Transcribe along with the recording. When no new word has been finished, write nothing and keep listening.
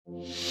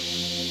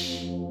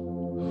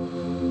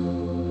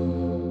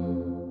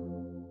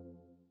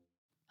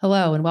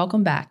Hello, and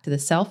welcome back to the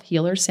Self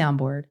Healer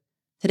Soundboard.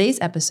 Today's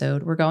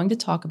episode, we're going to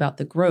talk about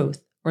the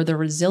growth or the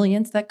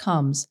resilience that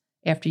comes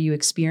after you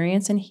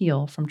experience and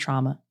heal from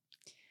trauma.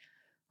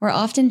 We're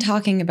often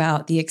talking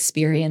about the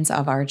experience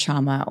of our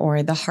trauma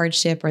or the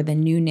hardship or the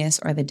newness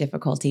or the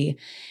difficulty,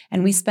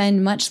 and we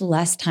spend much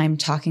less time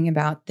talking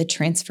about the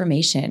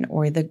transformation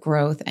or the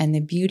growth and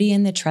the beauty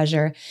and the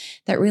treasure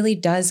that really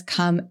does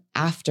come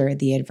after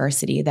the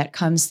adversity, that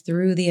comes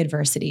through the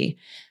adversity.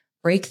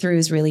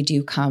 Breakthroughs really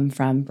do come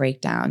from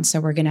breakdown. So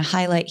we're going to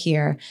highlight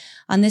here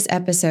on this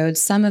episode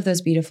some of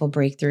those beautiful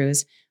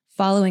breakthroughs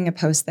following a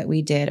post that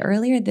we did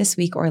earlier this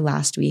week or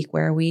last week,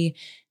 where we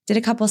did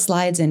a couple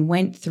slides and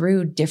went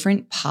through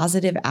different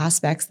positive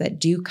aspects that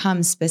do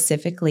come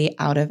specifically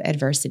out of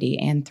adversity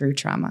and through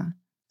trauma.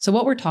 So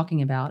what we're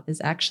talking about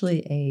is actually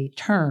a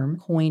term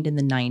coined in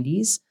the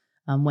 90s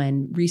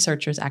when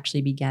researchers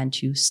actually began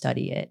to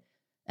study it.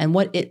 And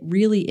what it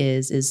really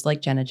is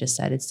like Jenna just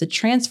said, it's the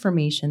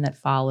transformation that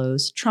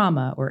follows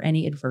trauma or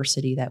any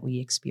adversity that we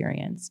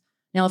experience.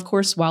 Now, of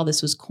course, while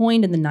this was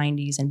coined in the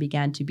 90s and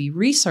began to be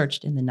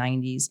researched in the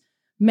 90s,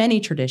 many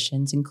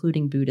traditions,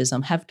 including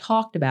Buddhism, have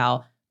talked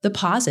about the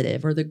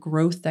positive or the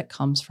growth that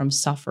comes from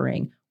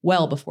suffering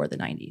well before the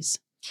 90s.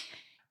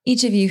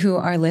 Each of you who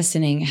are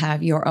listening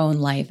have your own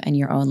life and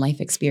your own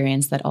life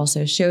experience that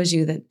also shows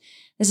you that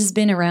this has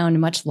been around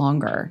much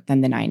longer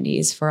than the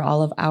 90s, for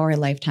all of our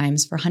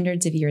lifetimes, for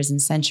hundreds of years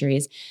and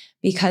centuries,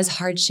 because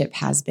hardship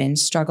has been,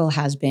 struggle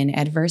has been,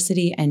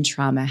 adversity and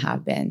trauma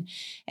have been,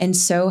 and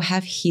so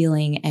have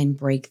healing and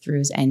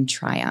breakthroughs and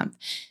triumph.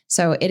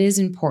 So it is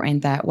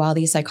important that while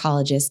these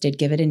psychologists did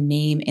give it a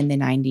name in the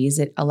 90s,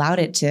 it allowed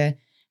it to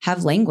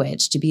have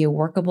language, to be a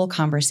workable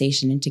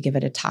conversation, and to give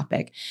it a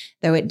topic,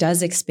 though it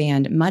does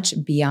expand much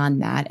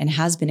beyond that and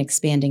has been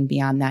expanding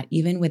beyond that,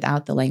 even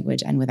without the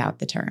language and without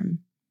the term.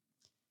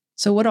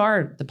 So what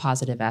are the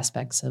positive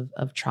aspects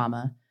of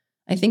trauma?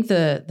 I think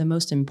the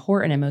most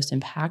important and most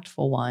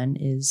impactful one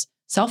is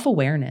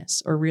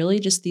self-awareness, or really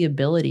just the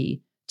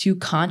ability to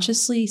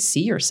consciously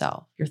see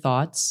yourself, your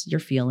thoughts, your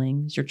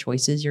feelings, your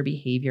choices, your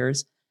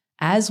behaviors,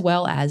 as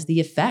well as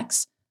the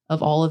effects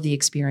of all of the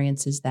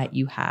experiences that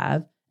you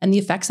have and the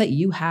effects that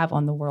you have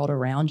on the world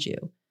around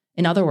you.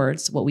 In other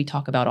words, what we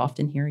talk about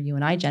often here, you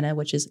and I, Jenna,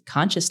 which is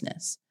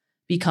consciousness.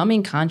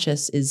 Becoming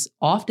conscious is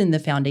often the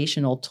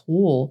foundational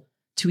tool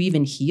to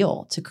even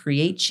heal, to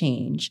create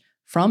change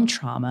from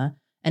trauma.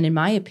 And in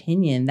my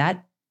opinion,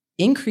 that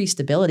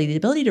increased ability, the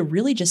ability to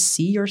really just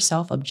see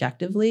yourself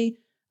objectively,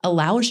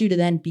 allows you to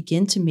then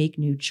begin to make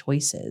new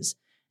choices.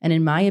 And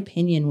in my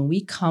opinion, when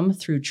we come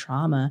through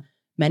trauma,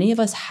 many of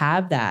us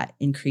have that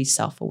increased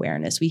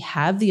self-awareness. We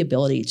have the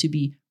ability to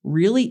be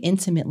really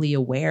intimately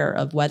aware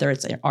of whether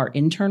it's our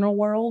internal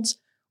worlds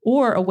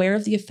or aware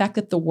of the effect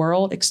that the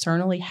world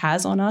externally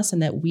has on us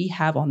and that we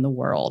have on the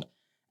world.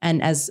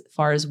 And as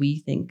far as we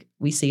think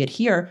we see it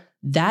here,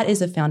 that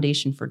is a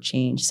foundation for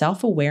change.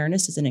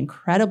 Self-awareness is an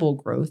incredible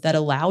growth that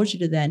allows you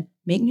to then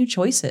make new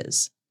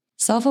choices.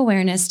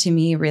 Self-awareness to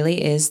me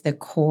really is the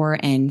core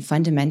and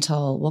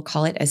fundamental, we'll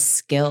call it a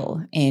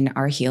skill in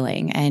our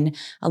healing. And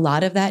a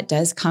lot of that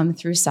does come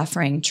through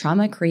suffering.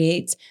 Trauma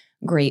creates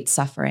great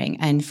suffering.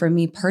 And for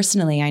me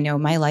personally, I know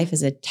my life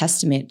is a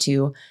testament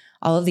to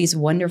all of these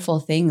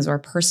wonderful things or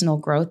personal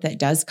growth that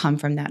does come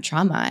from that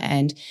trauma.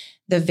 And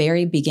the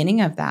very beginning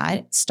of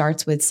that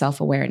starts with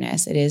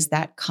self-awareness. It is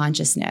that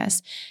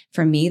consciousness.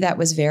 For me, that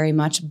was very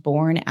much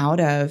born out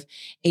of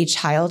a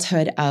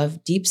childhood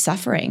of deep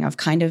suffering, of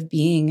kind of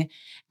being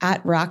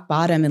at rock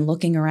bottom and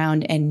looking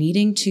around and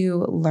needing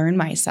to learn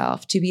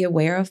myself, to be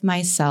aware of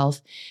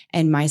myself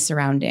and my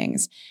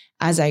surroundings.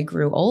 As I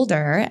grew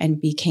older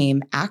and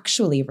became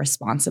actually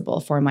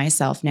responsible for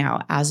myself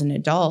now as an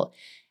adult,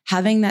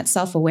 having that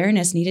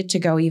self-awareness needed to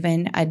go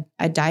even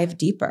a dive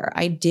deeper.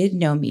 I did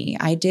know me.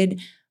 I did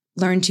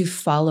learn to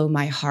follow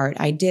my heart.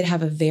 I did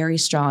have a very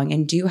strong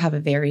and do have a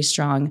very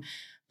strong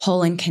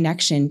pull and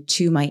connection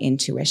to my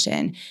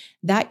intuition.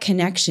 That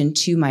connection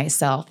to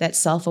myself, that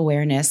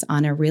self-awareness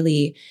on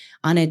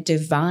a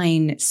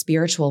divine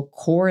spiritual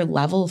core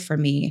level for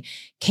me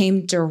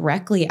came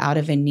directly out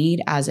of a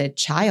need as a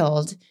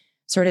child,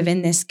 sort of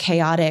in this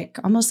chaotic,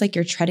 almost like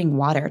you're treading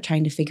water,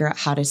 trying to figure out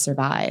how to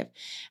survive.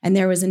 And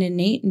there was an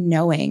innate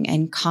knowing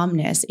and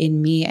calmness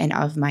in me and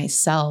of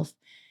myself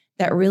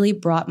that really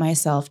brought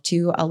myself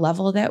to a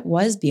level that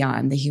was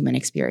beyond the human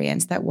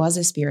experience, that was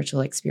a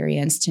spiritual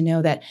experience, to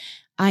know that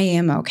I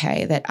am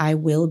okay, that I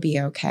will be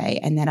okay,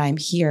 and that I'm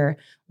here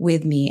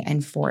with me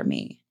and for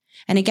me.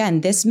 And again,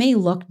 this may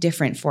look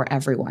different for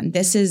everyone.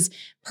 This is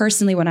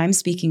personally what I'm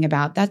speaking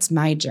about. That's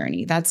my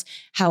journey. That's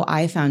how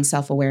I found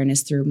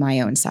self-awareness through my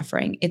own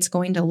suffering. It's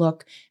going to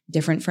look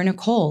different for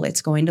Nicole.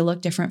 It's going to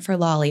look different for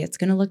Lolly. It's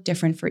going to look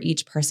different for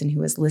each person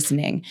who is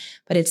listening.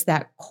 But it's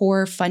that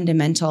core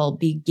fundamental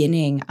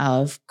beginning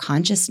of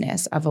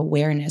consciousness, of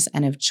awareness,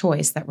 and of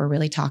choice that we're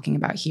really talking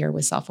about here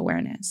with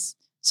self-awareness.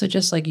 So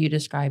just like you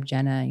described,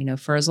 Jenna,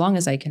 for as long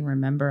as I can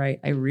remember,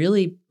 I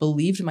really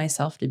believed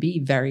myself to be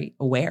very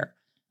aware.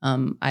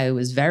 I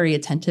was very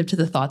attentive to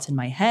the thoughts in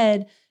my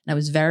head. And I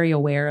was very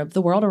aware of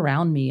the world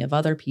around me, of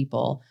other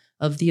people,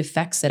 of the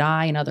effects that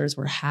I and others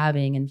were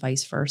having and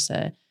vice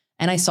versa.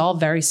 And I saw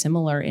very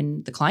similar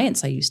in the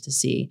clients I used to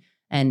see.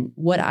 And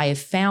what I have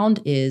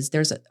found is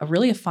there's a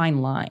really fine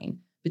line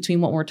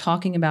between what we're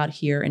talking about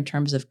here in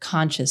terms of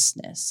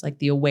consciousness, like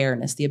the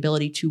awareness, the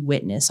ability to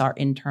witness our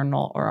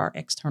internal or our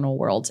external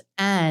worlds,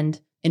 and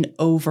an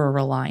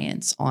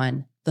over-reliance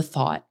on the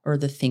thought or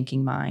the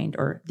thinking mind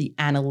or the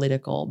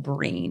analytical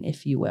brain,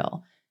 if you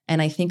will.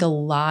 And I think a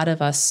lot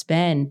of us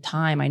spend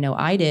time, I know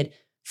I did,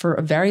 for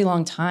a very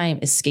long time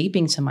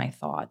escaping to my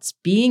thoughts,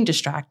 being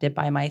distracted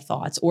by my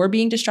thoughts or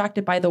being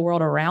distracted by the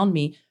world around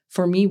me,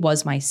 for me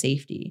was my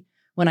safety.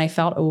 When I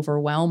felt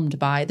overwhelmed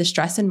by the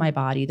stress in my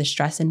body, the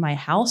stress in my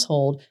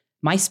household,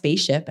 my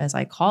spaceship, as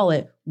I call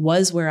it,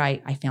 was where I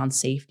found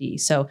safety.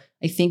 So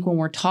I think when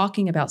we're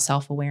talking about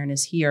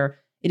self-awareness here,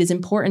 it is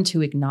important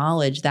to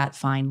acknowledge that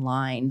fine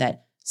line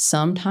that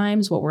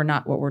sometimes what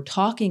we're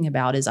talking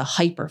about is a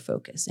hyper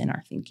focus in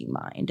our thinking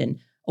mind. And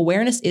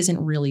awareness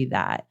isn't really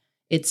that.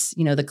 It's,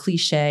 the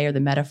cliche or the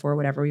metaphor,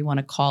 whatever we want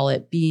to call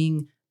it,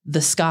 being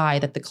the sky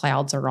that the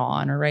clouds are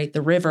on, or right,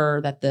 the river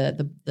that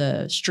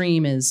the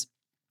stream is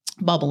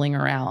bubbling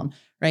around,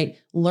 right?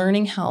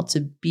 Learning how to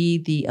be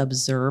the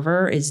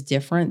observer is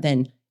different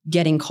than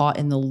getting caught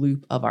in the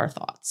loop of our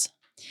thoughts.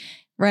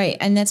 Right.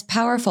 And that's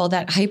powerful,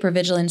 that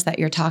hypervigilance that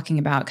you're talking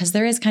about, because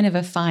there is kind of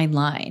a fine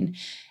line.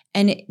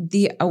 And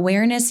the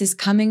awareness is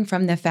coming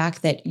from the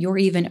fact that you're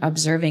even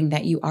observing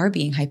that you are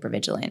being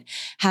hypervigilant,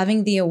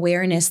 having the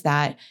awareness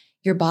that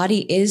your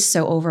body is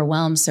so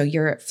overwhelmed. So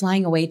you're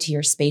flying away to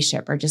your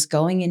spaceship or just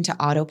going into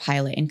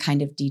autopilot and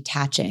kind of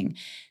detaching.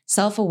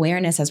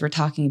 Self-awareness, as we're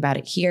talking about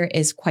it here,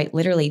 is quite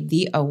literally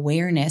the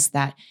awareness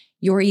that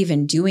you're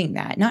even doing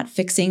that, not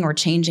fixing or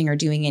changing or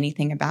doing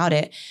anything about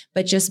it,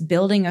 but just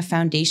building a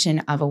foundation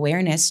of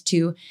awareness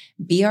to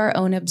be our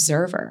own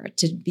observer,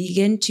 to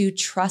begin to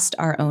trust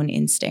our own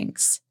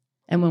instincts.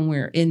 And when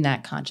we're in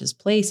that conscious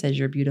place, as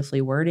you're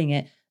beautifully wording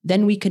it,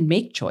 then we can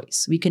make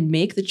choice. We can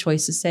make the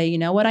choice to say, you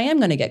know what, I am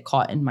going to get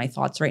caught in my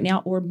thoughts right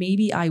now, or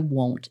maybe I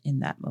won't in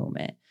that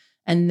moment.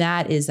 And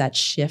that is that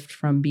shift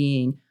from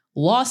being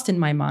lost in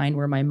my mind,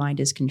 where my mind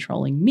is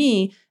controlling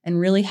me, and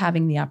really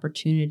having the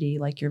opportunity,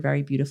 like you're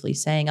very beautifully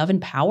saying, of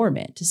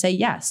empowerment to say,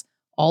 yes,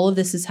 all of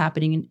this is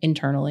happening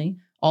internally.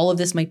 All of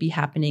this might be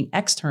happening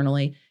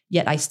externally,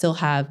 yet I still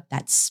have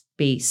that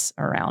space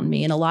around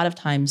me. And a lot of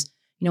times,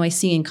 I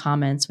see in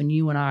comments when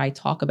you and I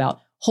talk about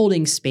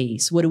holding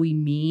space, what do we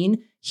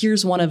mean?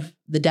 Here's one of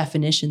the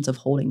definitions of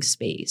holding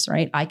space,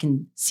 right? I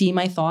can see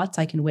my thoughts,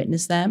 I can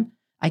witness them.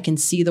 I can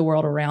see the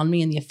world around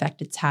me and the effect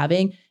it's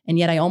having. And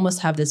yet I almost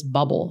have this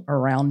bubble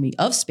around me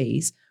of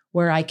space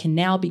where I can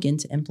now begin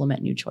to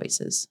implement new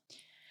choices.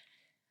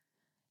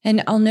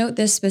 And I'll note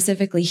this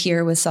specifically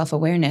here with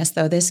self-awareness,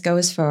 though this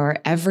goes for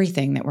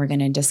everything that we're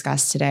going to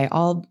discuss today,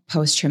 all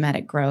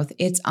post-traumatic growth.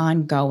 It's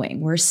ongoing.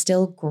 We're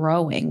still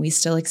growing. We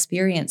still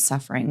experience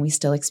suffering. We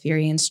still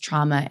experience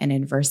trauma and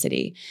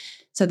adversity.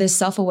 So this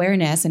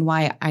self-awareness, and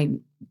why I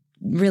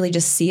really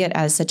just see it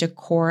as such a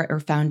core or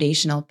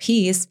foundational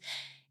piece,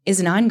 is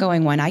an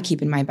ongoing one I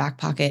keep in my back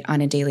pocket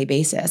on a daily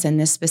basis. And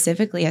this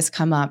specifically has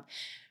come up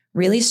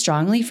really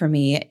strongly for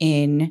me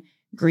in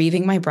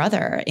grieving my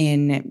brother,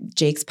 in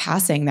Jake's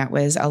passing. That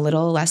was a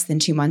little less than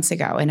 2 months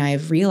ago. And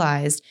I've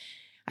realized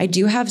I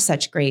do have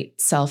such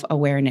great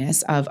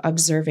self-awareness of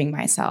observing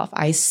myself.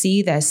 I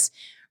see this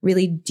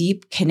really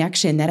deep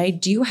connection that I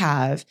do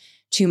have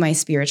to my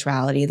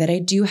spirituality, that I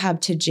do have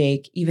to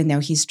Jake, even though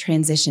he's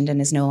transitioned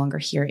and is no longer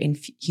here in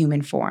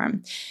human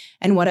form.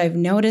 And what I've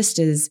noticed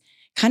is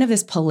kind of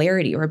this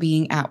polarity, or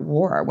being at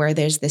war, where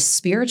there's this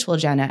spiritual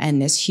Jenna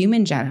and this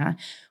human Jenna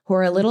who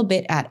are a little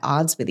bit at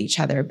odds with each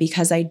other,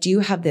 because I do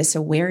have this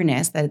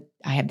awareness that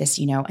I have this,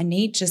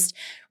 innate, just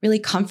really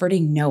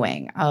comforting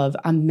knowing of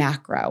a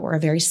macro or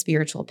a very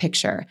spiritual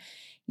picture.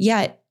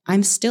 Yet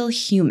I'm still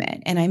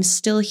human, and I'm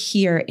still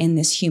here in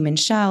this human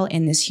shell,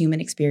 in this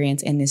human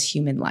experience, in this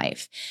human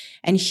life.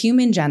 And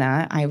human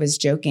Jenna, I was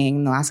joking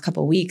in the last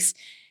couple of weeks,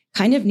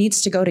 kind of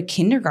needs to go to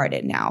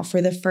kindergarten now.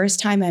 For the first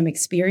time, I'm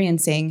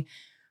experiencing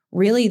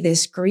really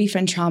this grief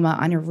and trauma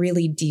on a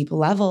really deep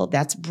level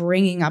that's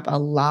bringing up a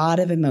lot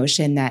of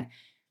emotion that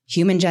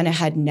human Jenna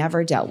had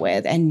never dealt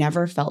with and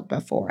never felt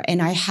before.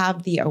 And I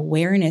have the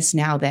awareness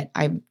now that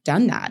I've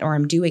done that, or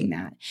I'm doing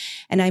that.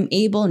 And I'm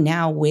able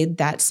now, with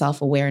that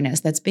self-awareness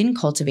that's been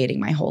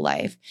cultivating my whole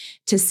life,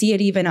 to see it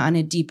even on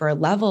a deeper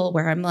level,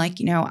 where I'm like,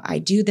 I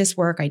do this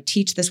work, I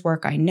teach this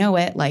work, I know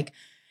it. Like,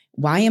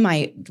 why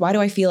do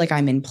I feel like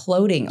I'm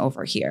imploding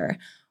over here?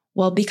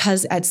 Well,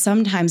 because at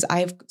sometimes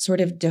I've sort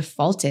of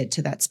defaulted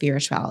to that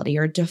spirituality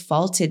or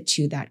defaulted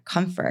to that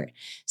comfort.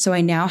 So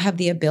I now have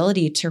the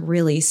ability to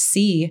really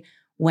see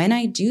when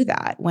I do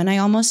that, when I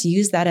almost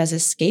use that as a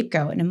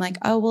scapegoat, and I'm like,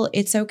 oh, well,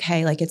 it's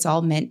okay. Like, it's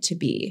all meant to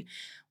be,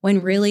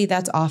 when really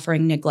that's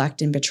offering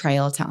neglect and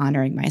betrayal to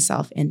honoring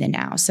myself in the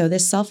now. So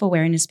this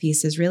self-awareness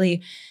piece is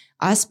really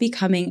us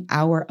becoming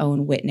our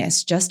own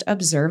witness, just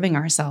observing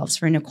ourselves.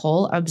 For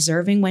Nicole,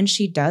 observing when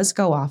she does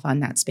go off on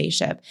that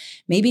spaceship,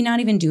 maybe not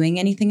even doing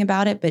anything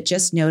about it, but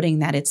just noting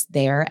that it's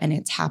there and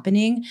it's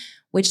happening,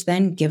 which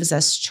then gives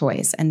us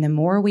choice. And the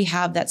more we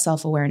have that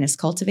self-awareness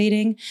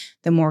cultivating,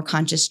 the more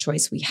conscious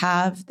choice we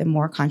have, the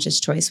more conscious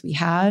choice we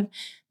have,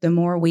 the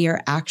more we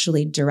are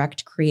actually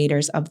direct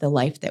creators of the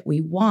life that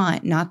we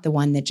want, not the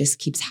one that just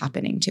keeps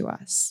happening to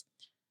us.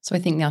 So I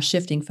think now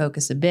shifting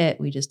focus a bit,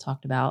 we just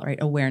talked about, right,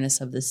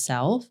 awareness of the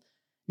self.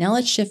 Now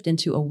let's shift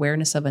into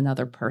awareness of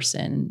another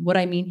person. What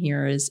I mean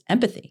here is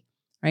empathy,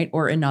 right?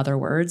 Or in other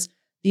words,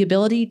 the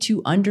ability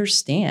to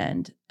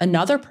understand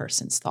another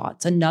person's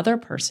thoughts, another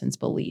person's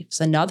beliefs,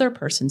 another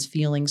person's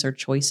feelings or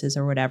choices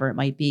or whatever it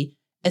might be,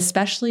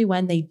 especially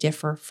when they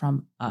differ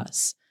from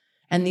us.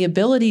 And the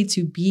ability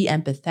to be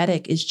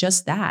empathetic is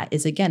just that,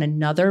 is again,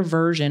 another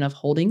version of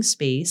holding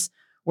space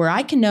where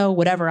I can know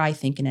whatever I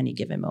think in any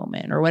given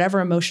moment or whatever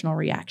emotional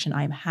reaction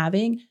I'm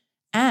having.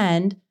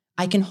 And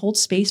I can hold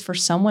space for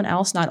someone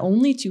else, not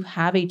only to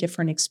have a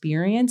different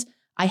experience,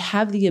 I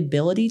have the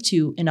ability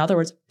to, in other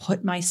words,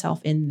 put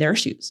myself in their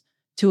shoes,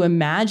 to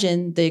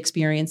imagine the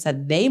experience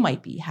that they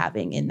might be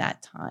having in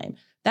that time.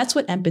 That's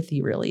what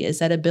empathy really is,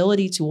 that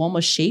ability to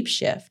almost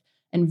shapeshift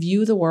and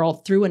view the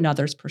world through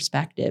another's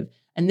perspective.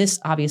 And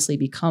this obviously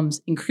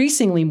becomes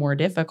increasingly more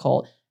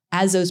difficult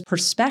as those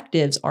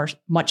perspectives are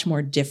much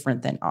more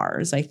different than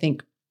ours. I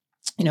think,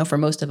 for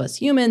most of us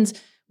humans,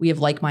 we have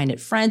like-minded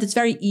friends. It's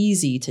very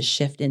easy to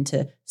shift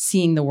into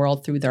seeing the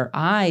world through their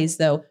eyes,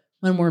 though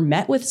when we're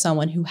met with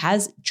someone who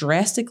has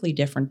drastically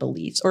different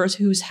beliefs or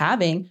who's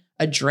having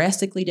a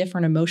drastically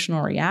different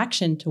emotional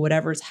reaction to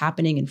whatever's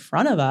happening in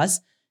front of us,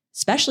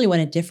 especially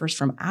when it differs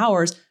from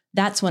ours,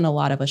 that's when a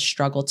lot of us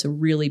struggle to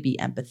really be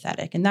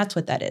empathetic. And that's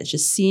what that is,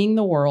 just seeing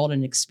the world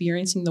and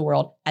experiencing the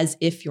world as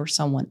if you're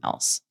someone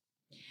else.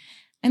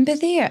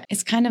 Empathy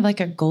is kind of like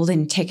a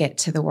golden ticket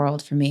to the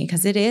world for me,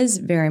 because it is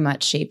very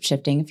much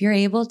shape-shifting. If you're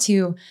able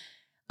to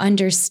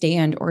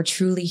understand or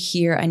truly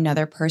hear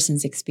another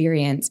person's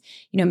experience,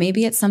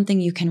 maybe it's something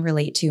you can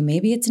relate to.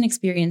 Maybe it's an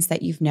experience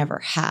that you've never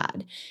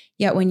had.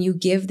 Yet when you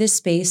give the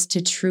space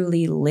to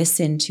truly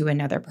listen to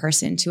another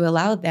person, to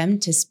allow them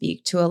to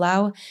speak, to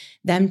allow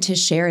them to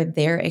share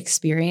their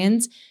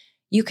experience,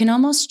 you can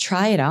almost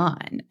try it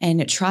on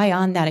and try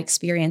on that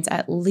experience,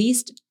 at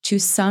least to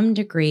some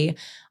degree,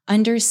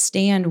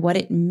 understand what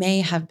it may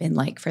have been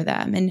like for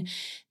them. And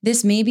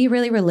this may be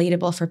really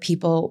relatable for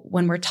people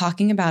when we're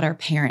talking about our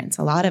parents.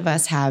 A lot of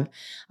us have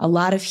a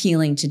lot of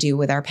healing to do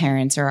with our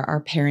parents or our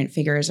parent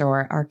figures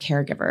or our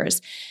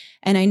caregivers.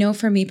 And I know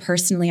for me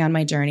personally on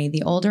my journey,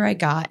 the older I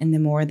got and the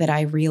more that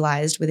I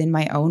realized within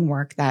my own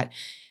work that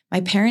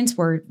my parents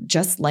were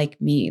just like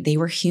me. They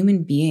were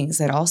human beings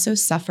that also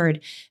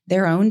suffered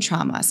their own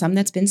trauma, some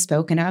that's been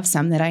spoken of,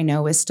 some that I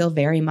know is still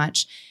very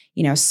much,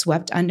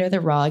 swept under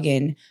the rug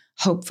and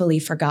hopefully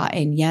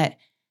forgotten. Yet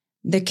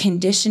the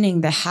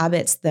conditioning, the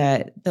habits,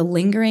 the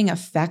lingering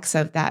effects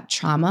of that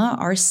trauma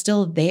are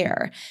still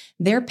there.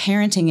 Their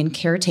parenting and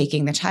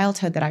caretaking, the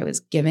childhood that I was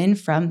given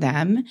from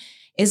them,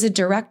 is a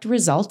direct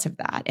result of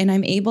that. And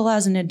I'm able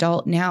as an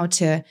adult now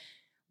to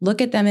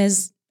look at them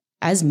as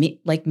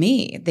me, like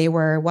me. They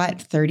were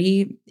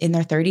 30 in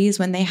their 30s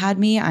when they had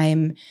me.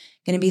 I'm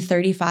going to be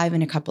 35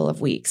 in a couple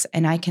of weeks.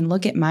 And I can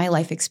look at my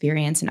life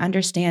experience and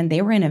understand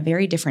they were in a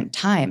very different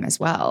time as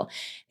well.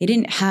 They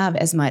didn't have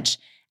as much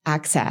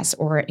access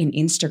or an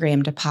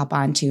Instagram to pop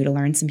onto to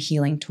learn some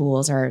healing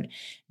tools or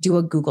do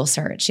a Google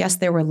search. Yes,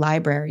 there were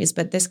libraries,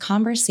 but this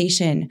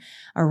conversation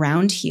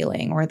around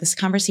healing or this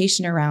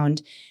conversation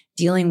around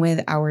dealing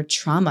with our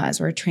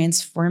traumas or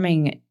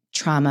transforming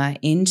trauma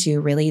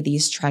into really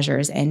these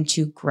treasures and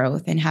to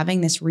growth and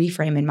having this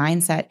reframe and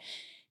mindset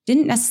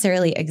didn't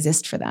necessarily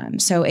exist for them.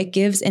 So it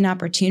gives an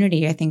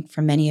opportunity, I think,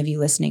 for many of you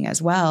listening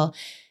as well.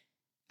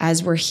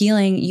 As we're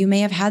healing, you may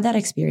have had that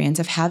experience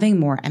of having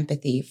more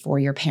empathy for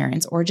your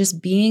parents or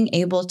just being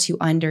able to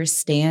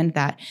understand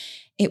that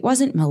it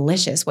wasn't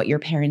malicious what your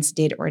parents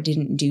did or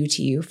didn't do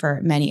to you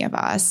for many of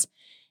us.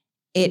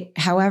 It,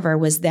 however,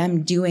 was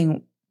them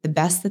doing the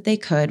best that they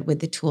could with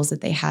the tools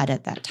that they had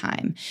at that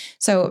time.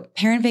 So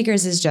parent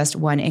figures is just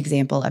one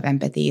example of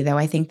empathy, though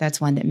I think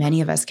that's one that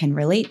many of us can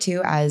relate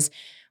to, as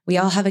we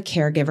all have a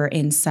caregiver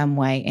in some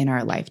way in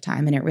our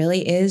lifetime. And it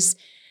really is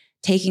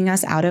taking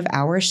us out of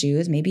our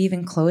shoes, maybe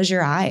even close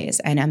your eyes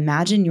and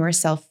imagine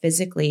yourself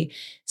physically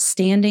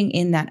standing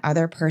in that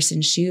other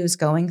person's shoes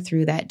going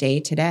through that day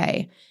to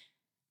day.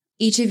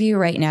 Each of you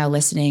right now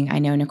listening, I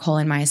know Nicole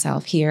and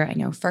myself here, I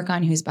know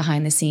Furkan who's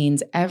behind the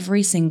scenes,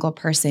 every single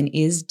person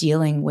is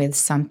dealing with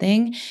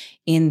something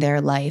in their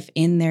life,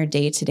 in their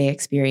day-to-day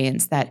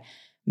experience that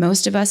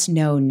most of us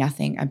know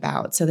nothing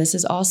about. So this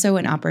is also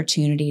an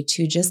opportunity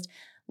to just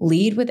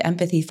lead with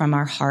empathy from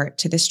our heart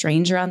to the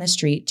stranger on the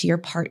street, to your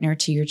partner,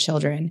 to your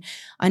children,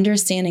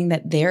 understanding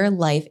that their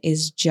life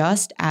is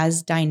just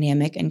as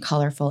dynamic and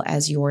colorful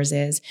as yours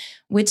is,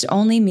 which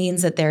only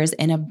means that there's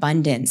an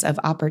abundance of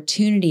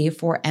opportunity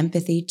for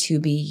empathy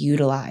to be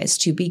utilized,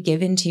 to be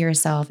given to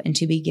yourself and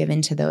to be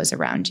given to those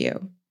around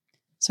you.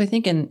 So I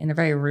think in a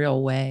very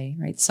real way,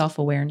 right,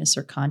 self-awareness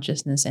or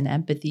consciousness and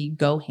empathy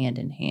go hand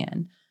in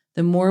hand.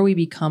 The more we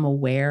become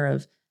aware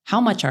of how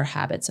much our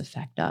habits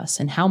affect us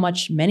and how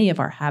much many of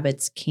our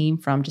habits came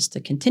from, just to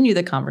continue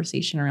the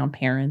conversation around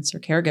parents or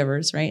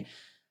caregivers, right?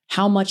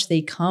 How much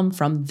they come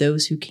from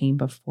those who came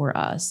before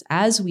us.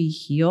 As we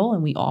heal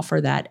and we offer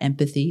that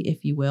empathy,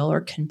 if you will, or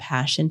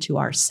compassion to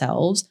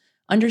ourselves,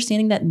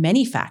 understanding that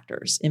many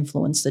factors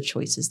influence the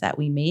choices that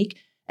we make.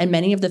 And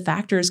many of the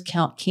factors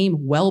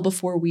came well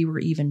before we were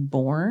even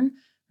born,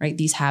 right?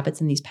 These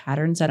habits and these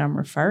patterns that I'm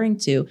referring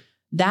to,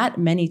 that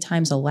many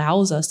times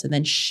allows us to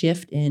then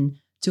shift in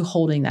to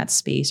holding that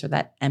space or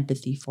that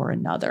empathy for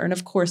another. And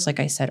of course, like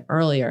I said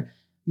earlier,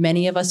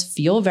 many of us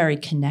feel very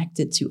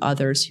connected to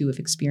others who have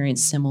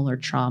experienced similar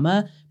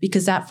trauma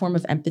because that form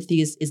of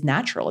empathy is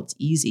natural. It's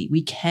easy.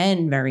 We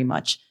can very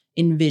much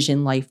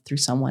envision life through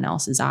someone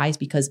else's eyes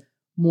because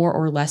more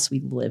or less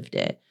we lived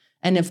it.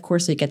 And of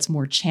course, it gets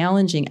more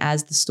challenging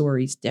as the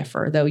stories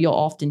differ, though you'll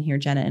often hear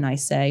Jenna and I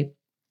say,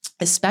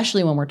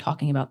 especially when we're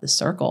talking about the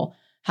circle,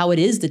 how it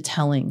is the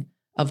telling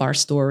of our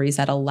stories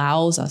that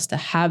allows us to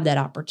have that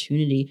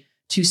opportunity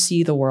to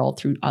see the world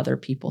through other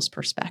people's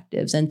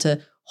perspectives and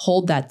to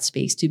hold that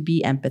space, to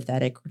be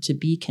empathetic or to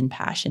be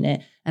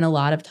compassionate. And a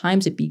lot of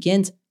times it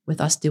begins with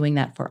us doing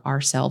that for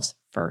ourselves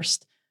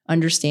first,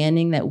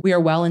 understanding that we are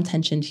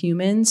well-intentioned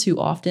humans who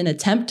often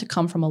attempt to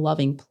come from a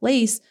loving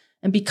place.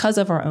 And because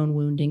of our own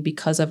wounding,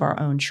 because of our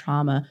own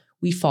trauma,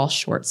 we fall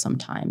short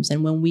sometimes.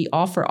 And when we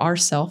offer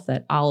ourselves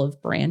that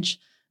olive branch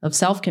of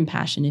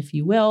self-compassion, if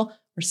you will,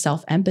 or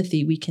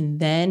self-empathy, we can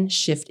then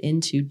shift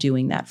into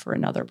doing that for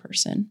another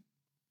person.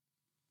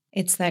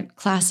 It's that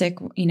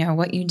classic,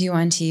 what you do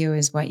unto you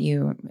is what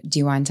you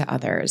do unto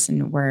others.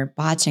 And we're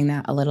botching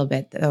that a little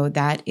bit, though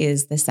that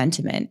is the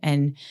sentiment.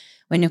 And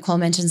when Nicole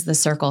mentions the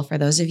circle, for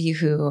those of you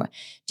who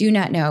do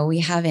not know, we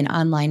have an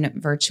online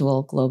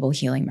virtual global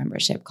healing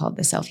membership called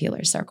the Self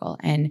Healer Circle.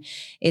 And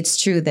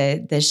it's true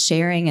that the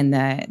sharing and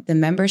the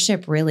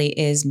membership really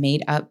is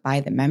made up by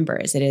the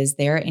members. It is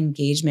their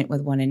engagement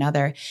with one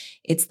another.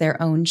 It's their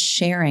own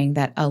sharing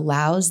that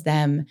allows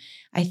them,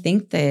 I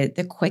think,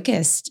 the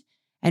quickest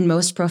and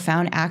most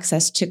profound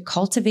access to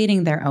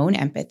cultivating their own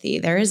empathy.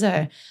 There is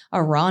a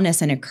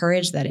rawness and a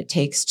courage that it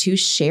takes to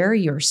share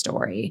your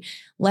story,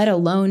 let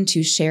alone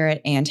to share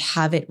it and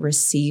have it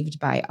received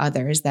by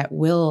others that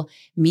will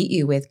meet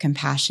you with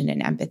compassion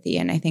and empathy.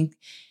 And I think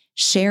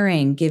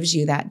sharing gives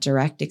you that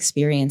direct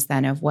experience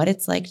then of what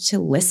it's like to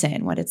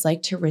listen, what it's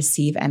like to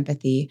receive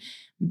empathy,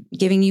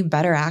 giving you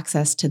better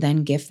access to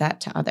then gift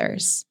that to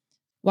others.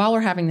 While we're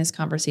having this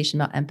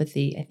conversation about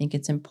empathy, I think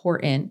it's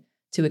important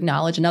to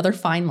acknowledge another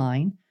fine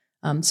line.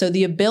 So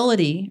the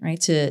ability, right,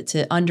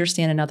 to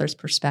understand another's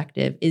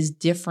perspective is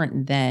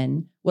different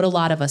than what a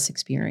lot of us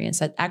experience.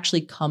 That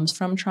actually comes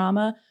from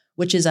trauma,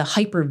 which is a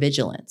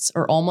hypervigilance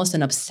or almost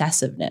an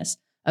obsessiveness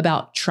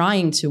about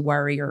trying to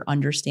worry or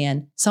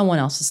understand someone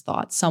else's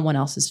thoughts, someone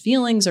else's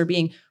feelings, or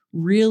being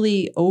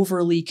really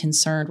overly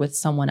concerned with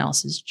someone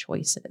else's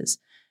choices.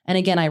 And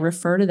again, I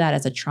refer to that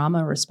as a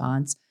trauma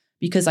response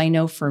because I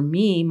know for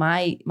me,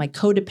 my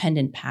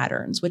codependent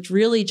patterns, which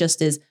really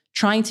just is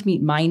trying to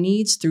meet my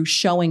needs through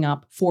showing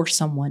up for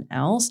someone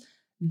else,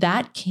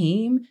 that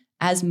came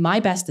as my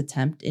best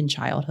attempt in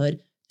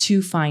childhood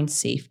to find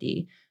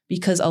safety.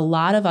 Because a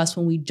lot of us,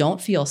 when we don't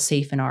feel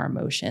safe in our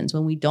emotions,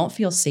 when we don't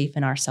feel safe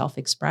in our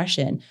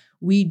self-expression,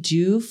 we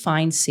do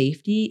find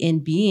safety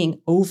in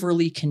being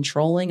overly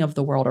controlling of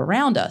the world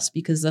around us.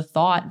 Because the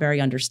thought, very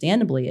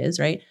understandably, is,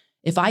 right,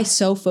 if I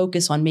so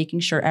focus on making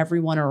sure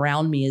everyone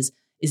around me is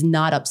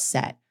not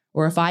upset,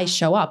 or if I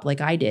show up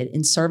like I did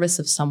in service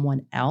of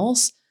someone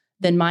else,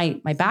 then my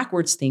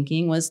backwards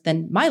thinking was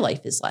then my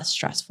life is less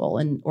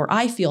stressful or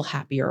I feel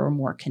happier or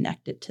more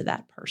connected to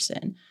that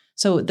person.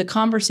 So the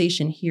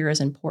conversation here is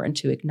important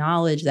to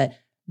acknowledge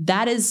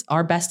that is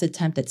our best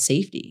attempt at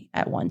safety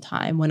at one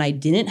time when I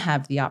didn't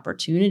have the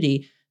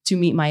opportunity to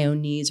meet my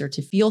own needs or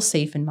to feel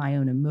safe in my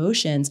own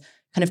emotions.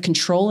 Kind of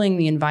controlling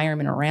the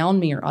environment around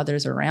me or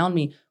others around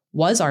me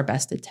was my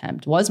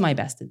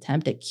best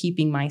attempt at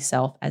keeping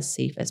myself as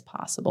safe as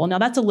possible. Now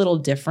that's a little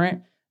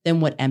different than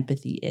what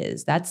empathy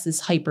is. That's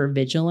this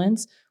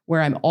hypervigilance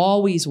where I'm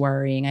always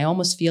worrying. I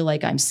almost feel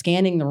like I'm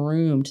scanning the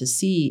room to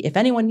see if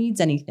anyone needs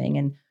anything.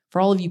 And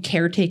for all of you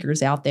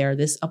caretakers out there,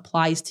 this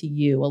applies to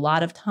you. A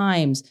lot of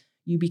times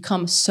you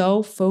become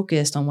so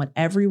focused on what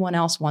everyone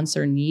else wants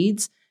or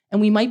needs.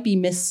 And we might be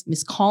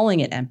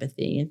miscalling it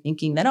empathy and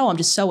thinking that, I'm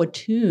just so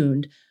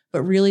attuned.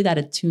 But really that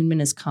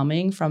attunement is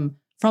coming from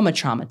a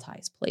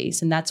traumatized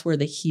place. And that's where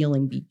the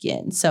healing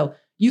begins. So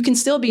you can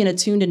still be an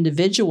attuned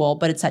individual,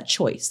 but it's that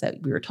choice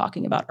that we were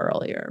talking about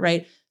earlier,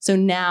 right? So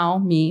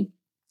now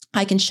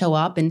I can show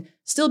up and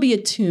still be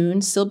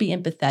attuned, still be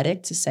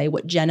empathetic to say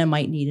what Jenna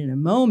might need in a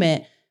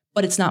moment,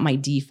 but it's not my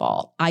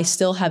default. I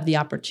still have the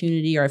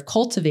opportunity, or I've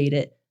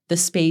cultivated the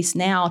space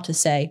now to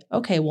say,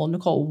 okay, well,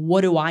 Nicole,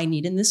 what do I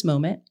need in this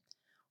moment?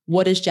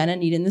 What does Jenna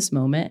need in this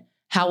moment?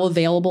 How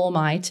available am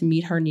I to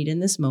meet her need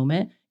in this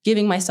moment?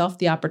 Giving myself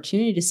the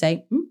opportunity to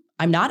say,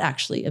 I'm not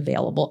actually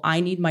available.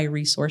 I need my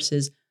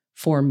resources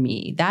for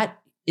me. That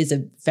is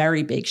a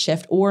very big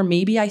shift. Or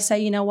maybe I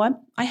say, you know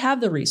what? I have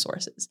the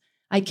resources.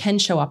 I can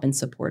show up in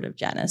support of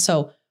Jenna.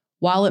 So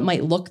while it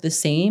might look the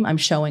same, I'm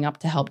showing up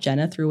to help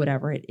Jenna through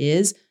whatever it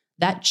is.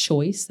 That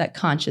choice, that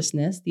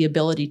consciousness, the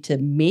ability to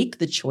make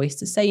the choice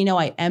to say, you know,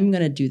 I am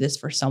going to do this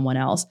for someone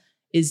else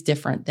is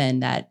different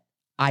than that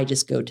I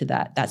just go to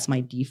that. That's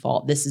my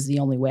default. This is the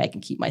only way I can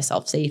keep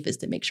myself safe, is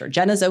to make sure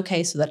Jenna's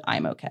okay so that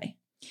I'm okay.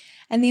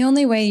 And the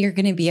only way you're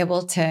going to be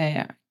able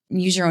to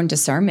use your own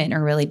discernment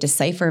or really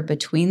decipher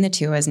between the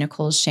two, as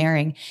Nicole's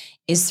sharing,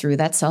 is through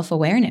that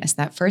self-awareness.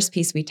 That first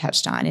piece we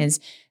touched on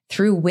is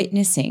through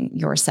witnessing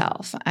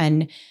yourself.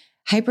 And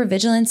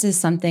hypervigilance is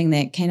something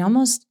that can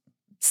almost,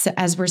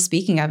 as we're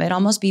speaking of it,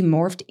 almost be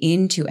morphed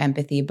into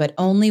empathy, but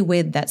only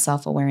with that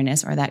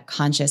self-awareness or that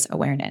conscious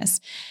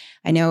awareness.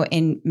 I know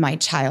in my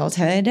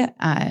childhood,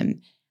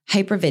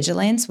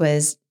 hypervigilance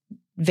was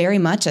very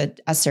much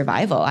a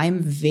survival. I'm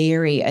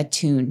very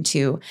attuned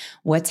to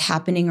what's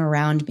happening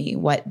around me,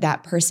 what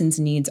that person's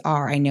needs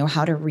are. I know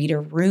how to read a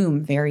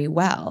room very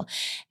well.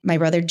 My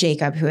brother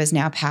Jacob, who has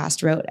now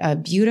passed, wrote a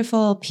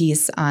beautiful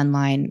piece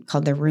online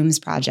called The Rooms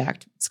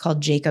Project. It's called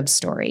Jacob's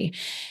Story.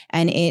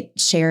 And it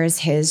shares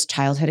his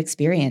childhood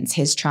experience,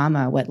 his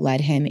trauma, what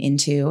led him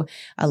into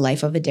a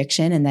life of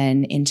addiction and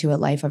then into a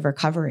life of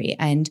recovery.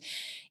 And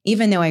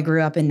even though I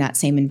grew up in that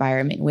same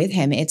environment with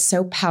him, it's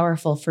so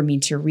powerful for me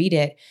to read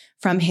it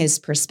from his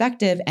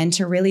perspective and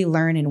to really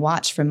learn and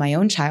watch from my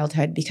own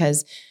childhood,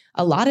 because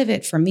a lot of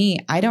it for me,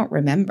 I don't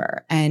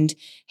remember. And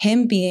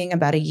him being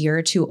about a year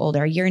or two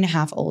older, a year and a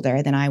half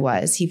older than I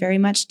was, he very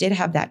much did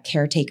have that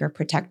caretaker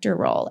protector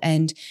role.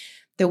 And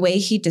the way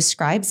he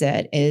describes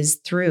it is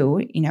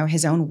through,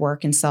 his own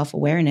work and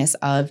self-awareness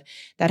of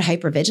that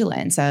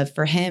hypervigilance of,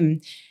 for him,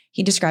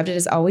 he described it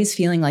as always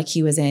feeling like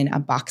he was in a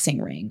boxing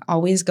ring,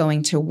 always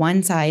going to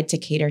one side to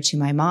cater to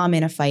my mom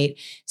in a fight,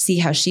 see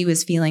how she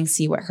was feeling,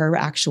 see what her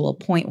actual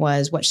point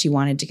was, what she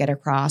wanted to get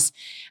across.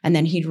 And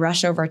then he'd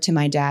rush over to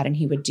my dad and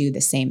he would do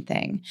the same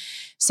thing.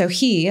 So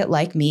he,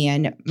 like me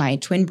and my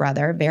twin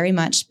brother, very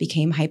much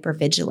became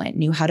hypervigilant,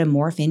 knew how to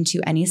morph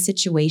into any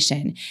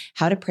situation,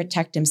 how to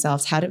protect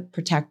himself, how to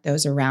protect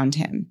those around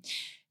him.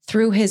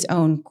 Through his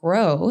own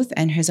growth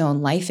and his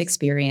own life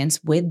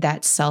experience with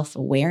that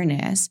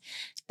self-awareness,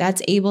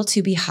 that's able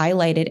to be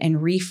highlighted and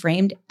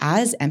reframed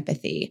as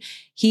empathy.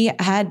 He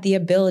had the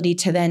ability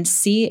to then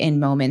see in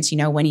moments,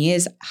 when he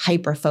is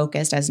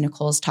hyper-focused, as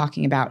Nicole's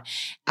talking about,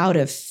 out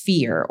of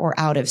fear or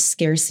out of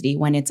scarcity,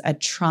 when it's a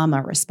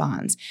trauma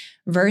response,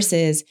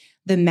 versus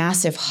the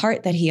massive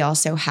heart that he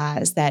also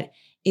has that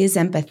is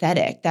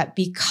empathetic, that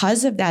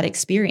because of that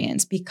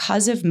experience,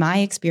 because of my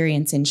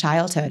experience in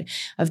childhood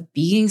of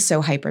being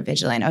so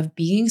hypervigilant, of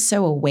being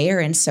so aware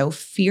and so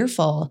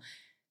fearful,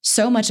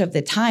 so much of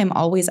the time,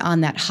 always on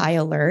that high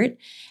alert,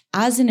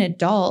 as an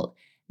adult,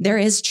 there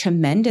is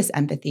tremendous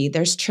empathy.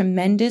 There's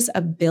tremendous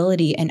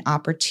ability and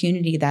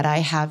opportunity that I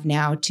have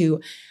now to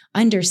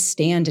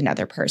understand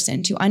another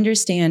person, to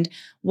understand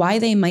why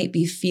they might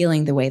be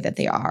feeling the way that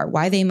they are,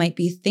 why they might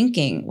be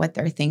thinking what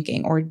they're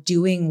thinking or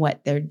doing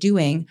what they're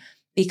doing,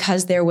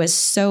 because there was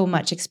so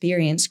much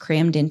experience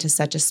crammed into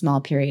such a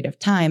small period of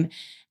time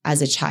as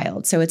a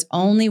child. So it's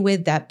only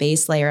with that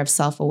base layer of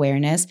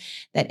self-awareness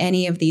that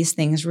any of these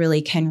things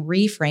really can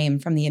reframe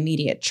from the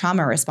immediate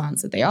trauma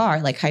response that they are,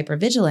 like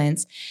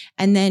hypervigilance,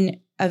 and then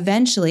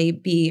eventually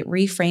be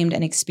reframed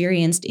and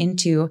experienced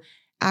into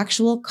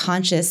actual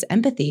conscious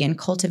empathy and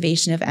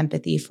cultivation of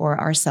empathy for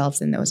ourselves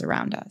and those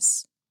around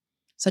us.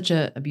 Such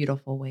a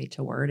beautiful way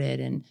to word it,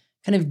 and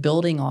kind of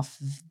building off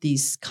of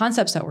these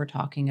concepts that we're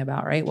talking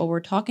about, right? What we're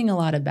talking a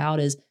lot about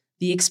is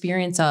the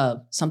experience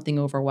of something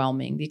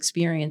overwhelming, the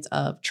experience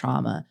of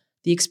trauma,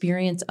 the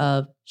experience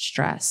of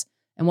stress.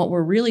 And what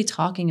we're really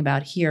talking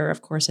about here,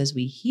 of course, as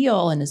we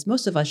heal and as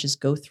most of us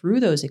just go through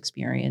those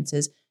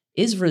experiences,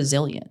 is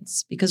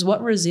resilience. Because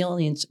what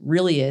resilience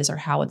really is, or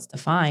how it's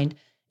defined,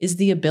 is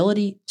the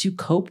ability to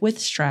cope with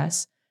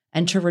stress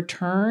and to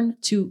return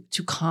to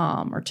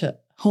calm, or to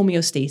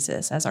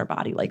homeostasis, as our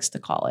body likes to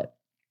call it.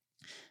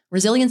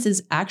 Resilience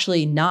is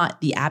actually not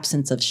the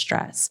absence of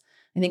stress.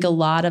 I think a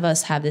lot of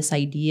us have this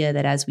idea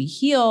that as we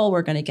heal,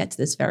 we're going to get to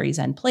this very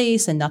Zen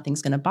place and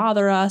nothing's going to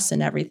bother us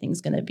and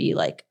everything's going to be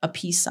like a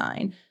peace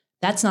sign.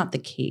 That's not the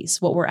case.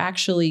 What we're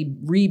actually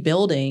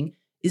rebuilding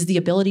is the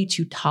ability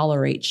to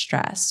tolerate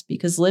stress,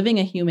 because living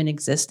a human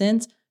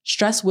existence,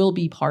 stress will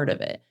be part of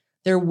it.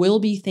 There will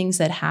be things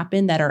that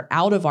happen that are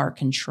out of our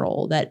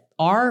control, that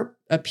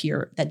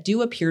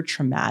do appear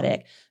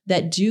traumatic,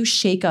 that do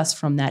shake us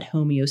from that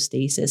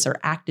homeostasis or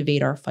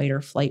activate our fight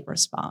or flight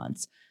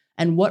response.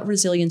 And what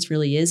resilience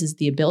really is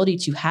the ability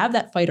to have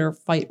that fight or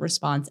flight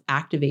response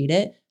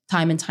activated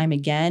time and time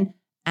again,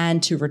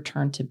 and to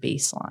return to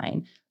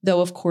baseline.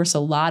 Though, of course, a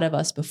lot of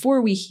us,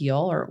 before we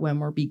heal or when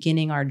we're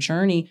beginning our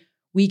journey,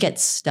 we get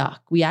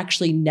stuck. We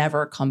actually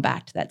never come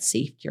back to that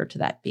safety or to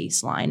that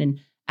baseline. And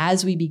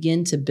as we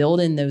begin to build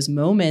in those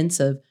moments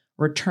of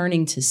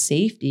returning to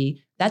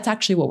safety, that's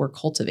actually what we're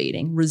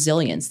cultivating: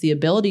 resilience, the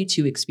ability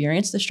to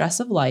experience the stress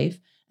of life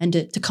and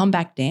to come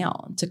back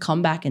down, to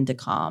come back into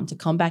calm, to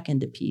come back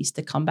into peace,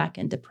 to come back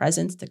into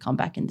presence, to come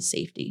back into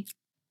safety.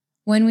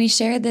 When we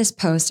shared this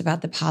post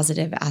about the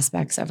positive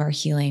aspects of our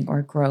healing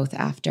or growth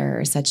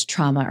after such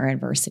trauma or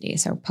adversity,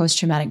 so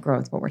post-traumatic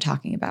growth, what we're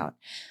talking about,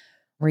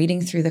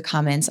 reading through the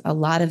comments, a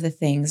lot of the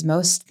things,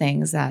 most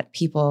things that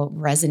people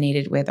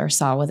resonated with or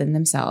saw within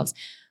themselves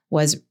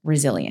was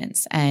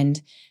resilience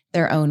and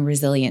their own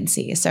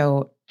resiliency.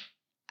 So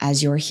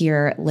as you're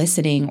here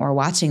listening or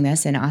watching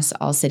this and us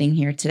all sitting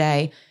here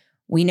today,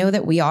 we know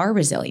that we are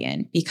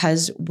resilient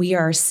because we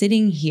are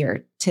sitting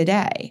here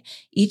today.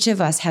 Each of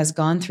us has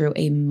gone through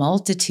a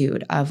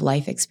multitude of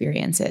life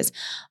experiences,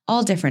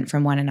 all different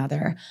from one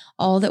another,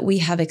 all that we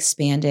have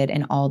expanded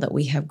and all that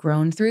we have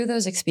grown through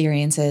those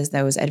experiences,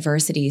 those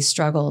adversities,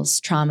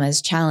 struggles,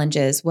 traumas,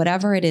 challenges,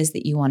 whatever it is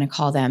that you want to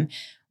call them.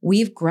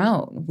 We've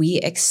grown, we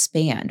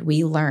expand,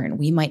 we learn.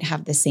 We might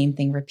have the same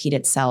thing repeat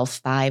itself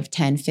 5,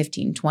 10,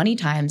 15, 20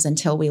 times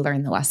until we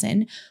learn the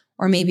lesson.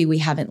 Or maybe we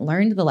haven't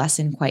learned the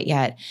lesson quite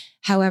yet.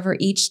 However,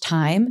 each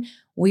time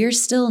we're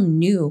still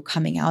new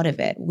coming out of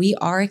it. We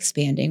are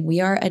expanding.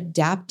 We are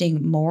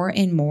adapting more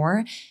and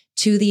more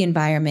to the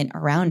environment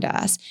around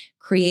us,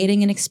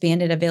 creating an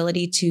expanded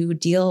ability to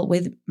deal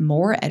with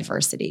more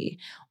adversity.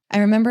 I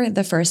remember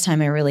the first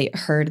time I really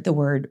heard the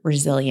word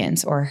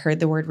resilience or heard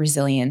the word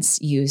resilience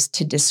used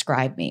to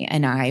describe me,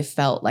 and I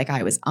felt like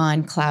I was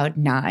on cloud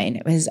 9.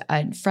 It was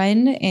a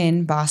friend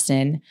in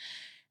Boston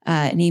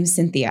named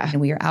Cynthia.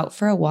 And we were out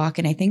for a walk.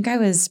 And I think I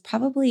was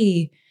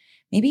probably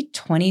maybe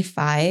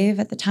 25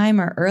 at the time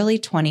or early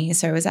 20s.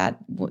 So it was at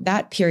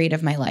that period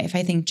of my life.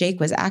 I think Jake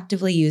was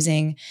actively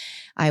using.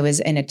 I was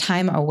in a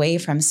time away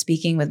from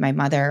speaking with my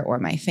mother or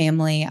my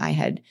family. I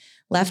had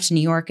left New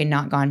York and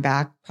not gone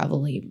back,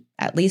 probably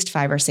at least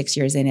 5 or 6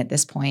 years in at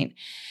this point.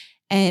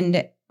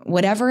 And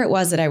whatever it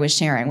was that I was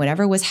sharing,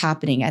 whatever was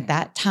happening at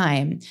that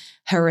time,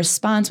 her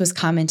response was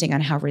commenting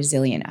on how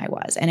resilient I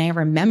was. And I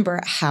remember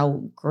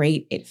how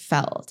great it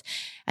felt.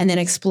 And then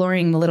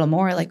exploring a little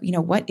more, like,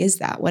 what is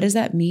that? What does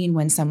that mean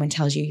when someone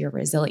tells you you're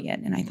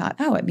resilient? And I thought,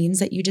 it means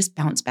that you just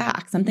bounce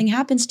back. Something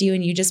happens to you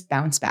and you just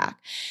bounce back.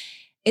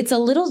 It's a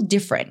little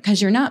different because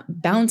you're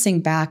not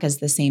bouncing back as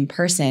the same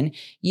person.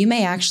 You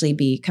may actually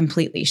be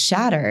completely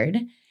shattered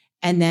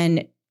and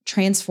then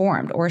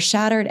transformed, or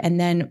shattered and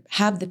then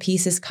have the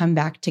pieces come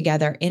back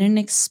together in an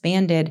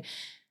expanded,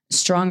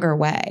 stronger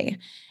way.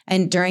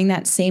 And during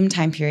that same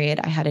time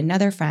period, I had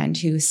another friend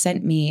who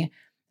sent me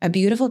a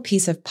beautiful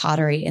piece of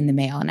pottery in the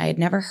mail. And I had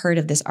never heard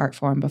of this art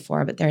form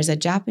before, but there's a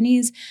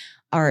Japanese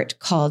art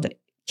called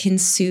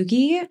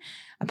kintsugi.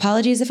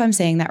 Apologies if I'm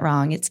saying that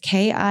wrong. It's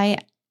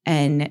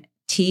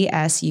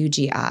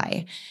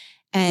KINTSUGI.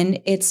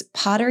 And it's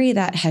pottery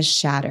that has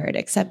shattered,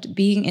 except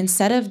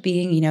instead of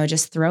being,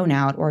 just thrown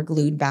out or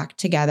glued back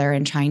together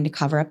and trying to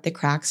cover up the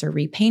cracks or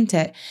repaint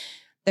it,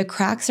 the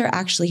cracks are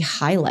actually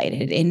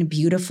highlighted in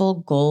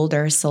beautiful gold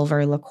or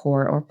silver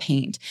lacquer or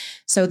paint.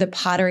 So the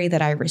pottery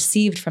that I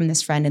received from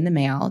this friend in the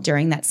mail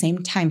during that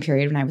same time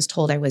period when I was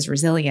told I was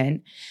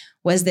resilient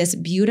was this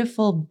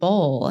beautiful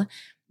bowl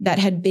that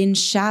had been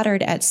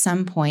shattered at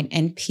some point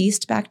and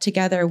pieced back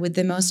together with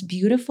the most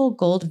beautiful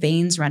gold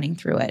veins running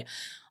through it.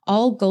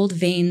 All gold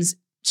veins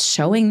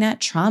showing that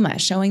trauma,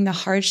 showing the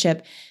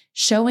hardship,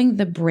 showing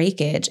the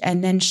breakage,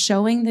 and then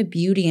showing the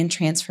beauty and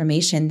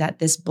transformation that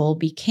this bowl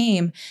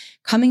became,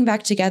 coming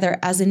back together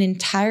as an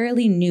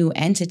entirely new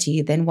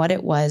entity than what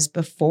it was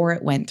before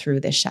it went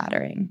through the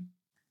shattering.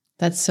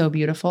 That's so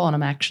beautiful. And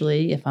I'm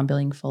actually, if I'm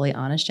being fully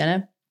honest,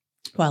 Jenna,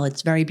 while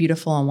it's very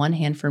beautiful on one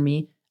hand for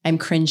me, I'm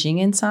cringing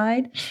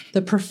inside,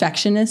 the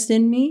perfectionist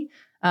in me.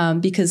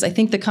 Because I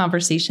think the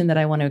conversation that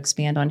I want to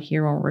expand on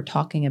here when we're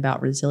talking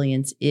about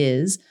resilience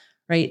is,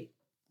 right,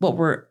 what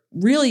we're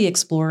really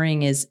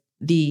exploring is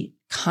the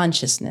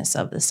consciousness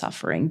of the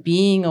suffering,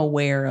 being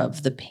aware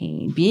of the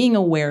pain, being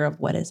aware of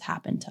what has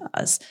happened to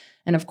us.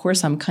 And of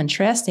course, I'm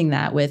contrasting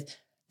that with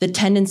the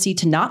tendency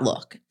to not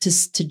look,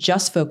 to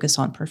just focus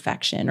on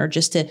perfection or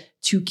just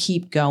to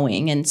keep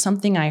going. And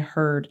something I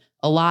heard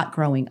a lot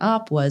growing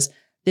up was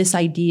this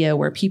idea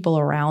where people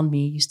around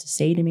me used to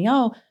say to me,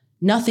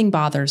 nothing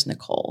bothers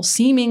Nicole.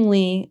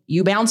 Seemingly,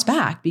 you bounce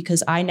back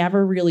because I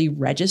never really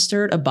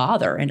registered a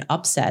bother, an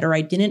upset, or I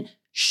didn't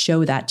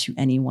show that to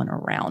anyone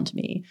around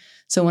me.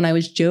 So when I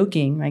was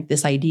joking, like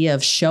this idea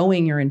of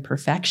showing your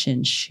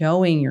imperfection,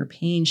 showing your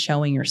pain,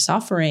 showing your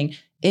suffering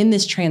in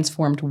this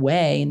transformed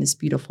way, in this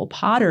beautiful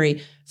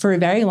pottery, for a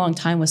very long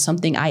time was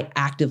something I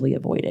actively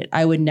avoided.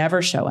 I would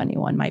never show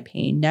anyone my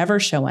pain, never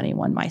show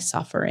anyone my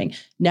suffering,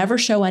 never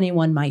show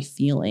anyone my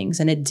feelings.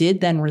 And it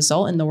did then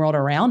result in the world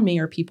around me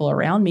or people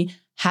around me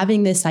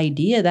having this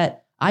idea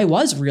that I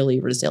was really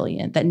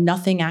resilient, that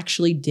nothing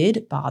actually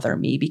did bother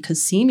me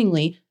because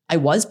seemingly I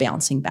was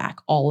bouncing back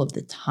all of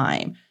the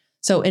time.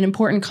 So an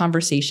important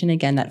conversation,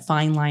 again, that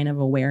fine line of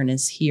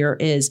awareness here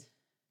is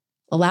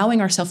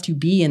allowing ourselves to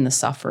be in the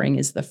suffering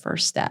is the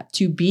first step,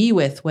 to be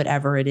with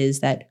whatever it is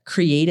that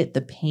created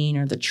the pain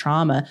or the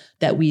trauma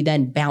that we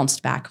then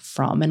bounced back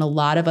from. And a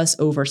lot of us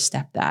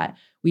overstep that.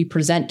 We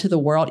present to the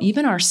world,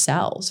 even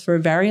ourselves. For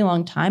a very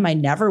long time, I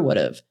never would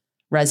have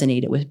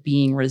resonated with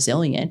being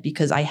resilient,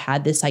 because I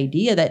had this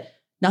idea that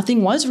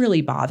nothing was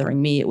really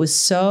bothering me. It was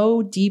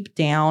so deep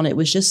down. It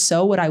was just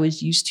so what I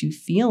was used to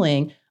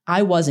feeling.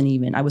 I was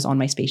on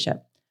my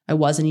spaceship. I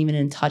wasn't even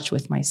in touch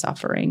with my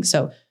suffering.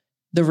 So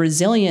the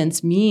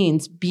resilience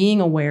means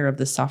being aware of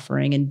the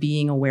suffering and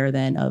being aware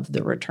then of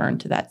the return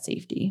to that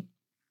safety.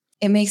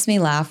 It makes me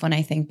laugh when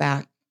I think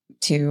back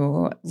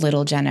to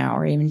little Jenna,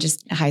 or even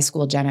just high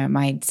school Jenna.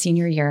 My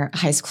senior year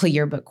high school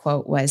yearbook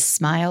quote was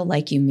 "Smile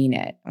like you mean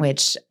it,"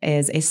 which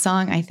is a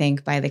song, I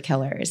think, by The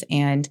Killers.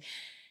 And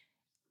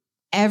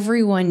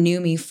everyone knew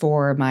me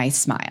for my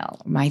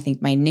smile. I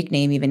think my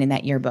nickname even in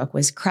that yearbook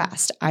was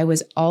Crest. I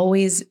was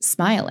always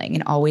smiling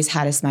and always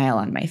had a smile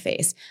on my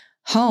face.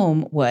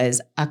 Home was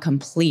a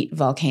complete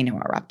volcano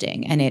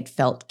erupting, and it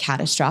felt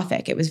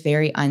catastrophic. It was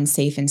very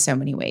unsafe in so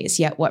many ways.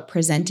 Yet what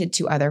presented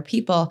to other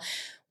people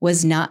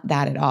was not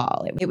that at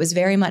all. It was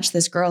very much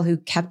this girl who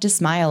kept a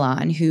smile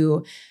on,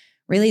 who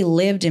really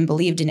lived and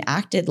believed and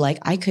acted like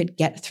I could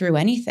get through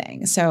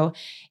anything. So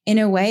in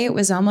a way, it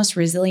was almost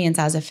resilience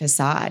as a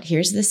facade.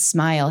 Here's this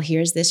smile.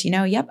 Here's this,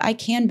 yep, I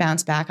can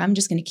bounce back. I'm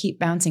just going to keep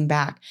bouncing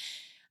back.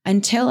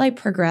 Until I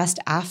progressed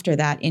after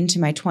that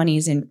into my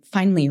 20s and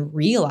finally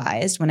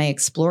realized, when I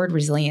explored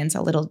resilience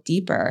a little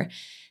deeper,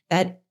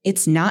 that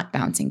it's not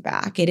bouncing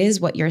back. It is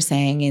what you're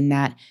saying, in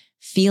that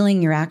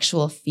feeling your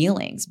actual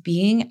feelings,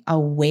 being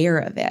aware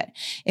of it.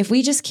 If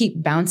we just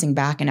keep bouncing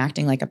back and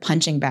acting like a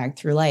punching bag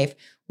through life,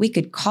 we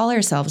could call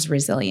ourselves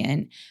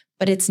resilient,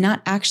 but it's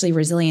not actually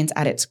resilience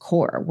at its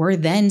core. We're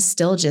then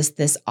still just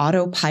this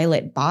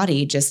autopilot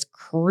body just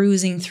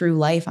cruising through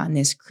life on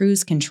this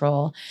cruise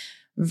control,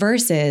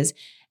 versus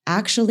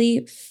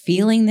actually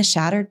feeling the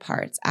shattered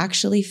parts,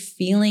 actually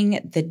feeling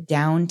the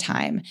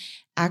downtime,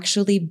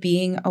 actually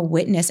being a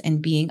witness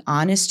and being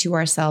honest to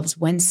ourselves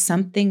when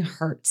something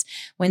hurts,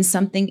 when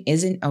something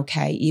isn't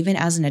okay, even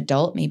as an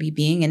adult, maybe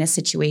being in a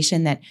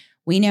situation that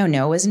we now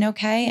know isn't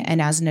okay. And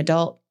as an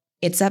adult,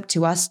 it's up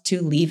to us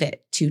to leave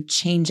it, to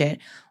change it,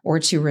 or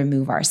to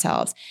remove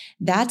ourselves.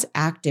 That's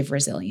active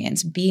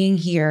resilience, being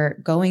here,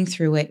 going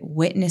through it,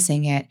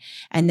 witnessing it,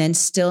 and then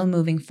still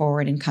moving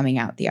forward and coming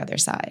out the other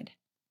side.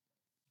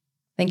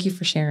 Thank you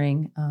for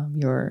sharing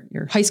your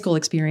high school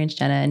experience,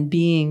 Jenna, and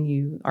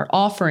you are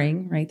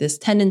offering, right, this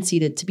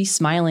tendency to be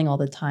smiling all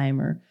the time,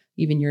 or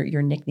even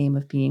your nickname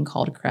of being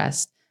called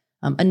Crest.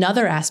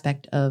 Another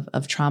aspect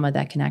of trauma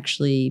that can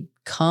actually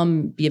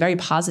be a very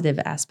positive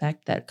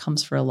aspect that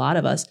comes for a lot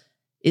of us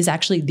is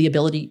actually the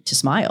ability to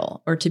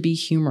smile or to be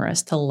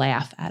humorous, to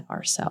laugh at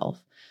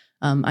ourselves.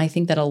 I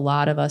think that a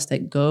lot of us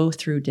that go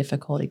through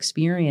difficult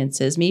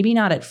experiences, maybe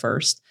not at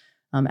first,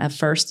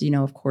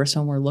 of course,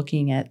 when we're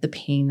looking at the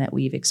pain that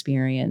we've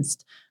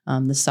experienced,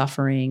 the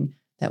suffering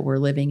that we're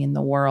living in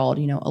the world,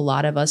 a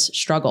lot of us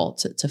struggle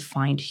to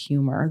find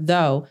humor.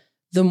 Though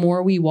the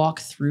more we walk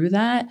through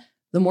that,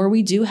 the more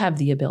we do have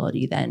the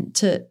ability then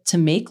to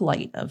make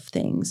light of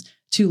things,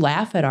 to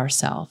laugh at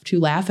ourselves, to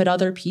laugh at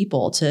other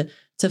people, to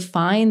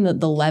find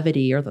the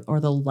levity or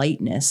the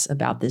lightness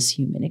about this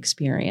human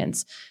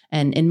experience.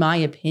 And in my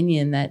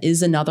opinion, that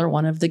is another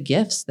one of the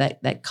gifts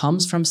that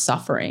comes from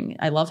suffering.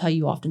 I love how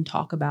you often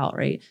talk about,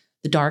 right,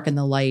 the dark and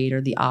the light,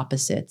 or the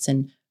opposites.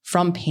 And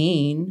from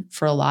pain,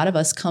 for a lot of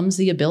us, comes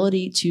the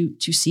ability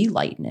to see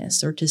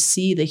lightness or to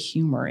see the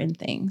humor in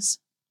things.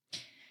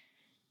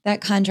 That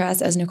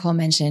contrast, as Nicole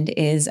mentioned,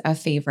 is a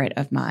favorite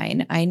of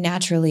mine. I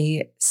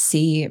naturally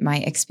see my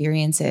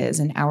experiences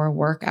and our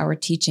work, our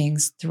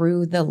teachings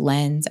through the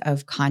lens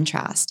of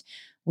contrast.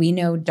 We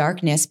know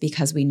darkness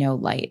because we know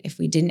light. If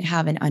we didn't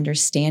have an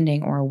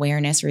understanding or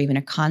awareness or even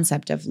a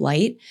concept of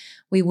light,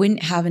 we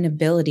wouldn't have an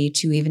ability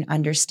to even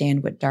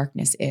understand what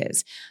darkness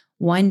is.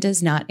 One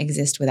does not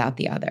exist without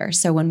the other.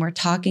 So when we're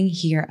talking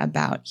here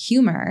about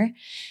humor,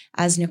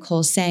 as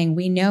Nicole's saying,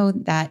 we know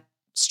that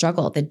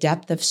struggle, the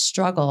depth of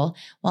struggle,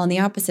 while on the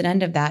opposite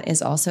end of that is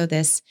also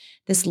this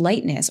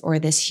lightness or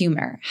this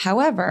humor.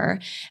 However,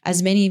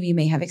 as many of you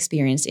may have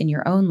experienced in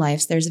your own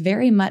lives, there's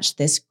very much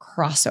this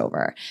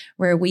crossover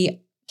where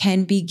we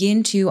can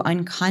begin to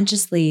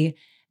unconsciously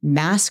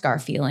mask our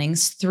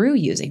feelings through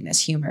using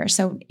this humor.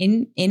 So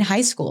in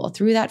high school,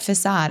 through that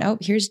facade, oh,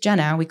 here's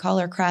Jenna, we call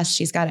her Crest.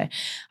 She's got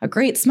a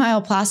great smile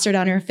plastered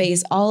on her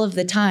face all of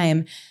the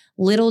time.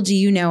 Little do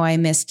you know, I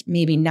missed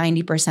maybe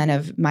 90%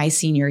 of my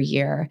senior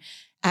year.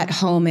 At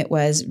home, it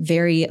was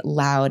very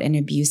loud and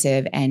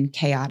abusive and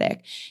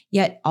chaotic.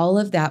 Yet all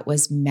of that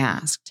was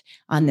masked.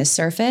 On the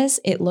surface,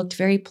 it looked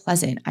very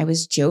pleasant. I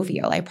was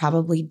jovial. I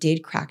probably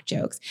did crack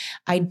jokes.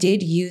 I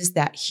did use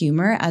that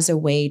humor as a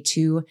way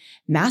to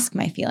mask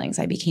my feelings.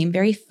 I became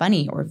very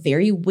funny or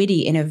very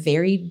witty in a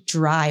very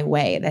dry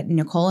way that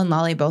Nicole and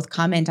Lolly both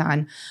comment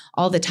on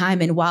all the time.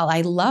 And while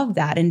I love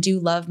that and do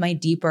love my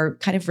deeper,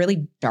 kind of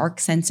really dark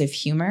sense of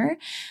humor,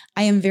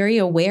 I am very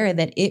aware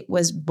that it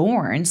was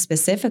born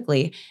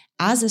specifically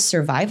as a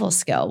survival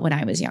skill when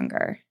I was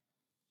younger.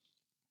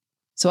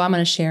 So I'm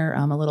going to share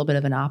a little bit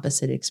of an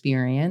opposite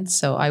experience.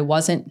 So I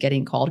wasn't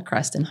getting called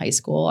Crest in high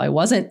school. I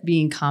wasn't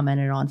being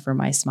commented on for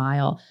my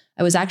smile.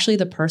 I was actually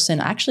the person,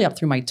 up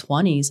through my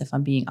 20s, if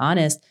I'm being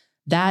honest,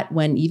 that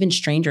when even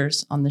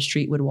strangers on the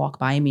street would walk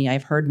by me,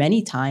 I've heard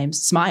many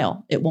times,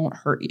 smile, it won't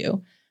hurt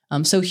you.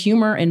 So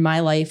humor in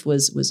my life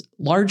was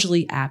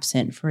largely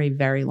absent for a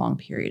very long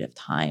period of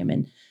time.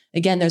 And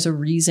again, there's a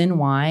reason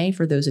why,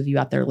 for those of you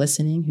out there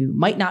listening who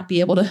might not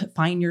be able to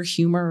find your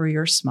humor or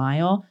your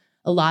smile,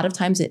 a lot of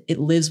times it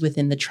lives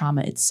within the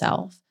trauma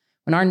itself.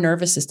 When our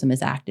nervous system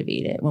is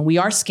activated, when we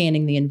are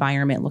scanning the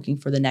environment looking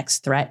for the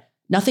next threat,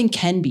 nothing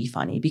can be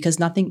funny because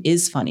nothing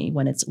is funny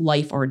when it's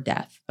life or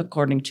death,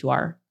 according to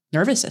our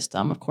nervous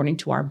system, according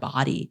to our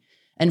body.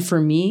 And for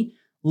me,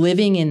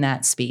 living in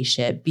that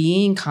spaceship,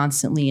 being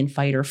constantly in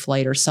fight or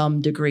flight or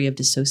some degree of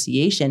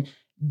dissociation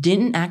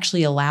didn't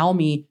actually allow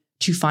me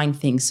to find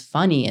things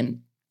funny.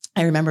 And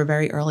I remember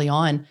very early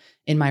on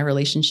in my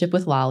relationship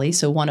with Lolly,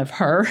 so one of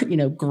her,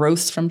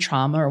 growths from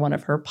trauma, or one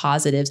of her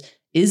positives,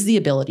 is the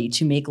ability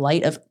to make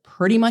light of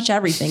pretty much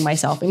everything,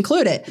 myself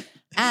included.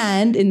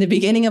 And in the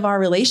beginning of our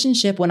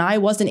relationship, when I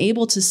wasn't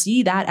able to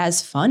see that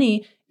as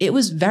funny, it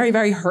was very,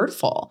 very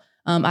hurtful.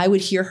 I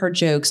would hear her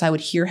jokes. I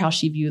would hear how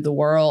she viewed the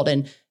world.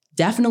 And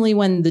definitely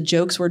when the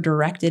jokes were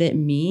directed at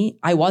me,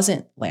 I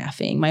wasn't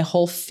laughing. My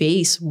whole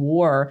face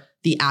wore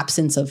the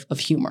absence of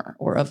humor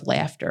or of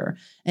laughter.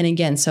 And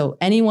again, so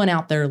anyone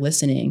out there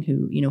listening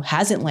who,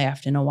 hasn't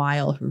laughed in a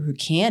while, who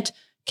can't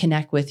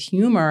connect with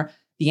humor,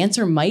 the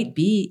answer might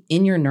be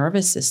in your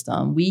nervous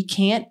system. We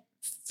can't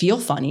feel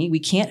funny. We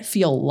can't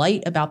feel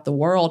light about the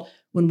world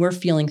when we're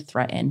feeling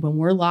threatened. When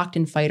we're locked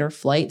in fight or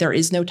flight, there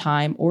is no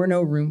time or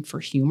no room for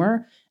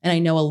humor. And I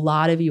know a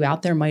lot of you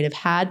out there might have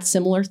had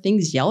similar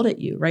things yelled at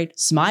you, right?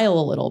 Smile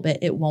a little bit.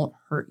 It won't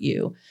hurt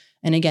you.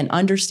 And again,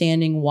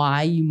 understanding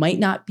why you might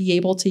not be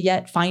able to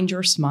yet find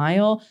your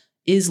smile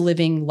is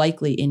living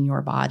likely in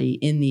your body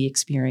in the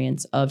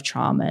experience of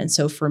trauma. And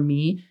so for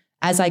me,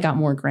 as I got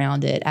more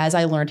grounded, as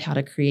I learned how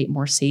to create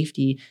more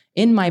safety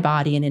in my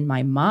body and in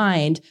my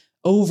mind,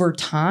 over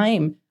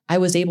time, I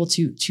was able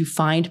to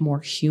find more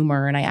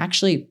humor. And I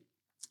actually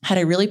had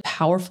a really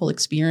powerful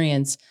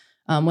experience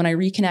when I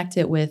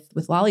reconnected with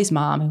Lolly's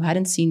mom, who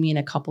hadn't seen me in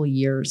a couple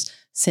years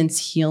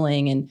since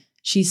healing. And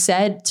she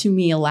said to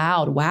me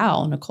aloud,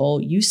 "Wow,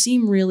 Nicole, you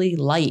seem really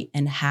light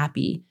and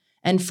happy."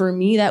 And for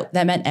me, that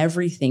meant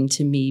everything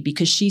to me,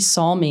 because she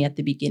saw me at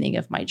the beginning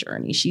of my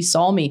journey. She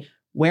saw me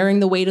wearing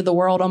the weight of the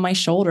world on my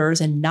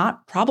shoulders and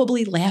not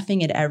probably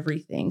laughing at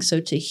everything. So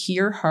to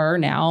hear her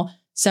now,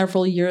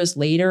 several years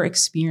later,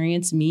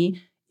 experience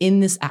me in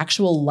this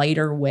actual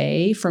lighter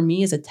way, for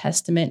me is a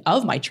testament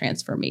of my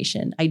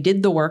transformation. I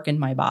did the work in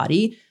my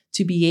body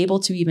to be able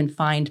to even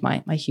find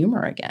my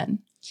humor again.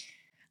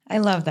 I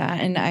love that.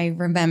 And I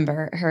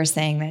remember her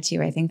saying that to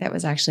you. I think that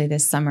was actually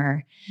this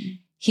summer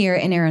here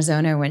in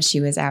Arizona when she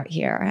was out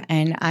here.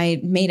 And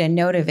I made a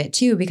note of it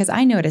too, because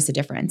I noticed a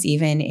difference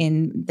even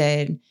in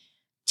the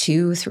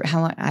 2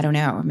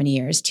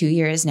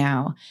 years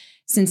now,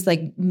 since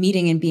like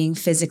meeting and being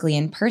physically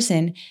in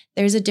person,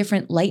 there's a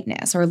different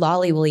lightness. Or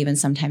Lolly will even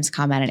sometimes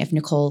comment on if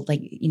Nicole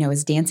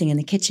is dancing in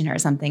the kitchen or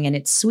something, and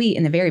it's sweet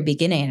in the very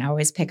beginning. And I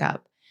always pick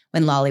up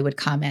when Lolly would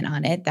comment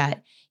on it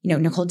that,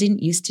 Nicole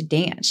didn't used to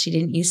dance. She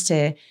didn't used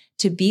to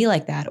be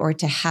like that or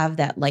to have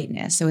that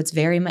lightness. So it's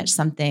very much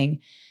something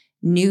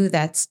new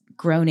that's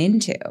grown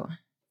into.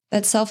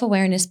 That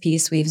self-awareness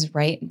piece weaves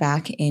right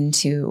back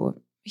into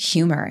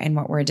humor and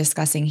what we're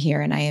discussing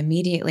here. And I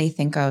immediately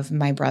think of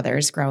my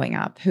brothers growing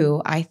up,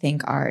 who I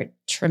think are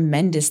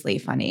tremendously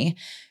funny,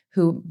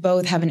 who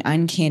both have an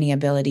uncanny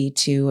ability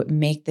to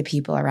make the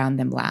people around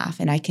them laugh.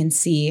 And I can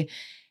see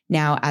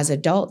now as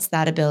adults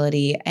that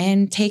ability,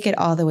 and take it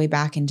all the way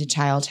back into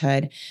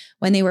childhood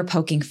when they were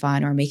poking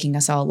fun or making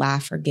us all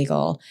laugh or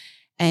giggle.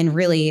 And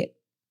really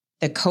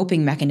the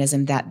coping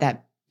mechanism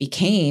that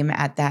became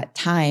at that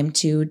time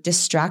to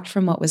distract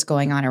from what was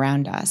going on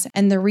around us.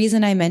 And the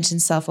reason I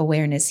mentioned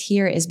self-awareness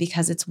here is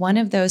because it's one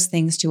of those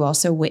things to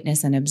also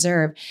witness and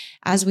observe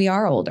as we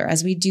are older,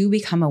 as we do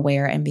become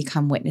aware and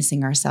become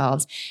witnessing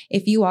ourselves.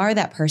 If you are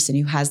that person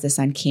who has this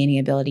uncanny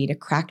ability to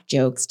crack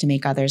jokes, to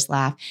make others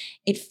laugh,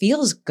 it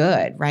feels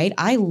good, right?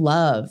 I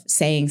love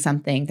saying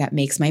something that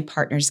makes my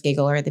partners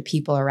giggle or the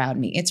people around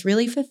me. It's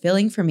really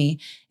fulfilling for me.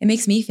 It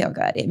makes me feel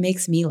good. It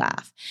makes me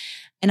laugh.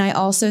 And I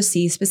also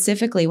see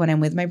specifically when I'm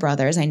with my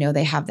brothers, I know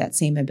they have that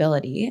same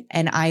ability.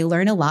 And I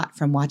learn a lot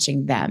from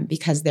watching them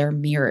because they're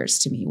mirrors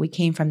to me. We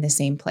came from the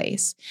same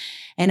place.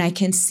 And I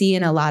can see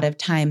in a lot of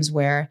times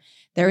where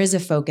there is a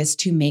focus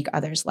to make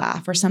others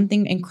laugh or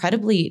something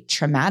incredibly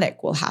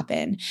traumatic will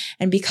happen.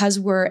 And because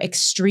we're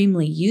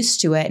extremely used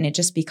to it and it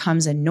just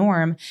becomes a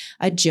norm,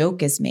 a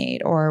joke is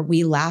made or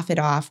we laugh it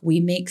off. We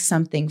make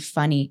something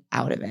funny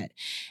out of it.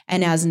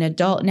 And as an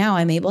adult now,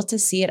 I'm able to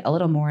see it a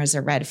little more as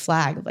a red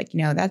flag of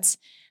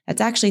that's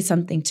actually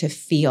something to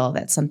feel,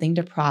 that's something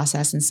to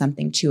process and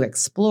something to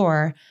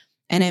explore.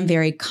 And I'm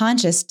very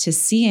conscious to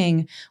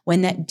seeing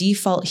when that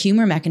default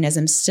humor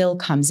mechanism still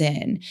comes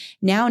in.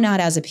 Now,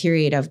 not as a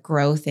period of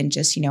growth and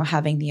just,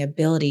 having the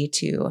ability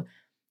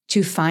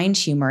to find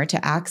humor,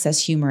 to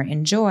access humor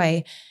and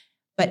joy,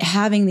 but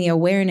having the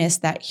awareness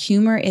that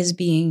humor is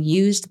being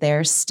used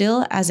there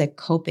still as a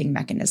coping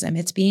mechanism.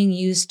 It's being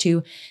used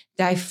to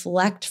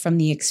deflect from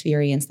the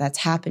experience that's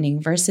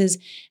happening versus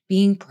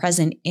being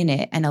present in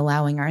it and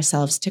allowing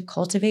ourselves to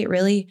cultivate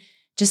really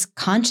just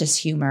conscious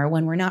humor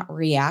when we're not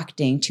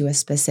reacting to a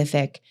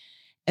specific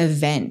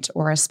event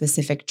or a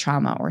specific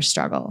trauma or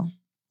struggle.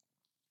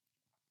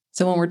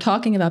 So when we're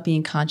talking about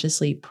being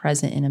consciously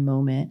present in a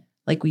moment,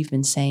 like we've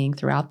been saying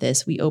throughout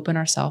this, we open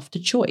ourselves to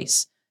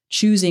choice,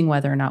 choosing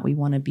whether or not we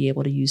want to be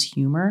able to use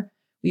humor.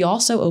 We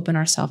also open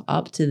ourselves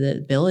up to the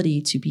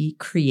ability to be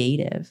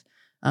creative.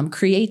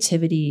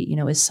 Creativity,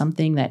 is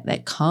something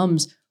that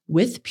comes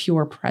with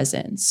pure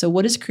presence. So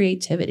what is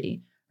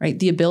creativity, right?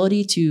 The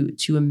ability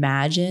to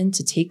imagine,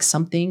 to take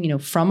something,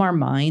 from our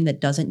mind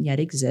that doesn't yet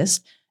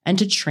exist and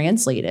to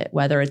translate it,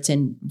 whether it's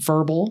in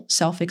verbal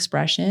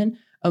self-expression,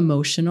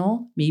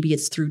 emotional, maybe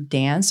it's through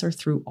dance or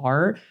through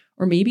art,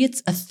 or maybe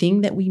it's a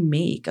thing that we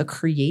make, a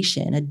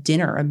creation, a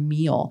dinner, a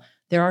meal.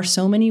 There are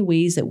so many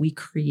ways that we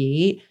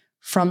create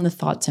from the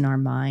thoughts in our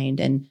mind.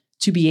 And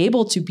to be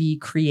able to be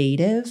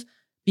creative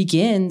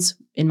begins,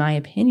 in my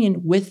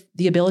opinion, with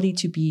the ability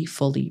to be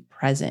fully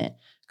present.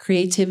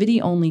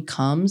 Creativity only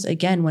comes,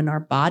 again, when our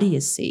body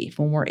is safe,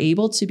 when we're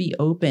able to be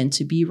open,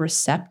 to be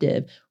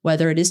receptive,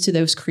 whether it is to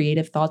those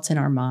creative thoughts in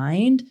our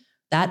mind,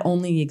 that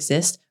only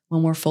exists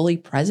when we're fully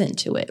present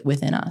to it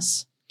within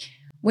us.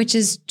 Which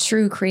is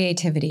true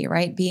creativity,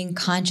 right? Being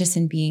conscious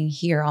and being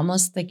here,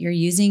 almost like you're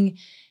using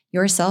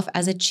yourself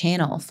as a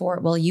channel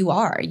you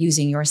are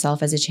using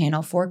yourself as a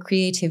channel for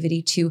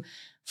creativity to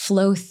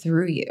flow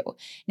through you.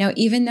 Now,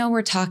 even though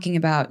we're talking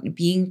about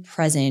being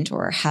present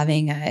or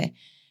having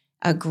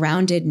a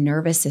grounded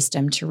nervous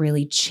system to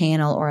really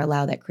channel or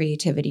allow that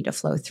creativity to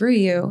flow through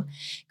you,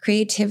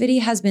 creativity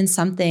has been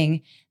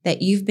something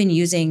that you've been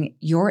using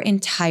your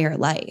entire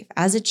life.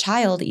 As a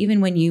child, even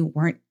when you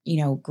weren't,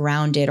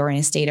 grounded or in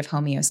a state of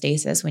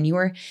homeostasis, when you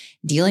were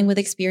dealing with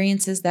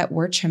experiences that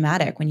were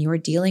traumatic, when you were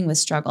dealing with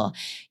struggle,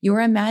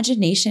 your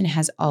imagination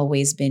has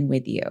always been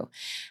with you.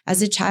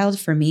 As a child,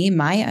 for me,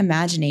 my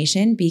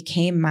imagination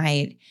became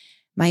my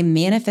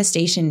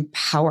manifestation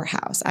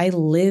powerhouse. I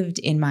lived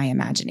in my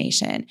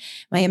imagination.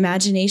 My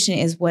imagination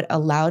is what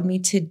allowed me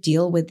to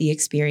deal with the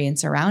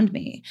experience around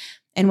me.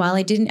 And while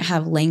I didn't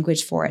have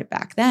language for it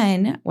back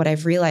then, what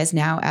I've realized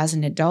now as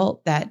an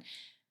adult, that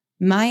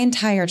my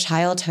entire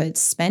childhood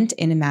spent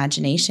in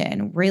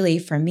imagination. Really,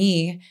 for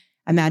me,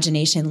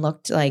 imagination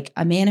looked like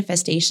a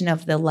manifestation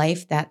of the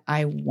life that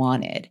I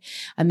wanted,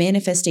 a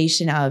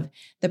manifestation of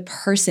the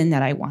person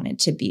that I wanted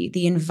to be,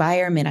 the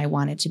environment I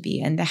wanted to be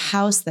in, the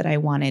house that I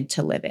wanted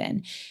to live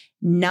in,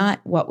 not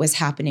what was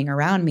happening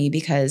around me,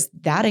 because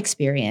that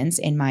experience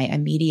in my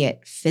immediate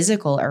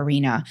physical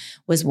arena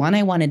was one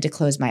I wanted to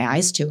close my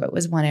eyes to. It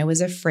was one I was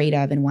afraid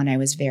of and one I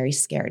was very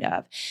scared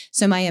of.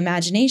 So my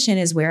imagination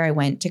is where I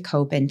went to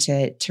cope and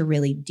to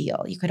really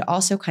deal. You could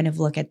also kind of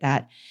look at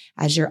that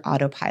as your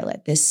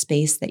autopilot, this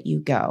space that you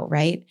go,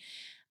 right?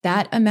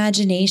 That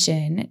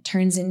imagination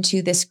turns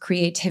into this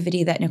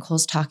creativity that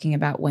Nicole's talking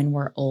about when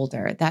we're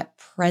older, that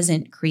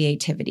present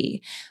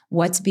creativity,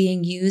 what's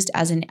being used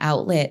as an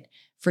outlet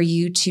for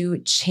you to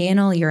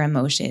channel your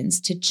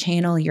emotions, to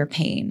channel your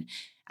pain.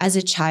 As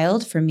a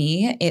child, for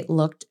me, it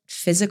looked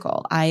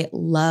physical. I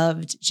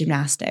loved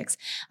gymnastics.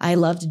 I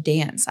loved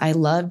dance. I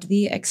loved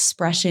the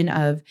expression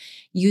of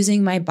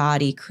using my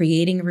body,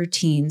 creating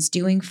routines,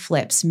 doing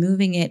flips,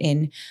 moving it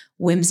in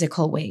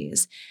whimsical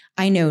ways.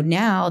 I know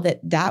now that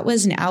that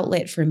was an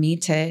outlet for me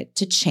to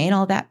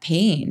channel that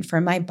pain,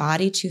 for my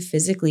body to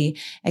physically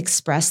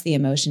express the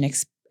emotion,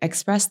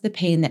 express the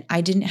pain that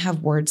I didn't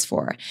have words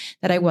for,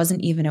 that I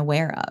wasn't even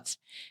aware of.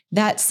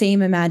 That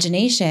same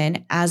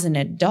imagination as an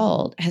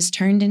adult has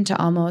turned into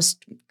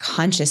almost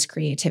conscious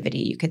creativity,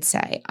 you could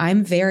say.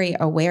 I'm very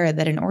aware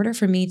that in order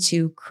for me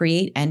to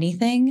create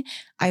anything,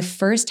 I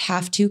first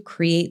have to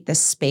create the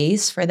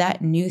space for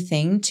that new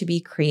thing to be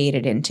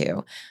created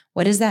into.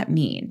 What does that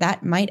mean?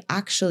 That might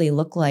actually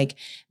look like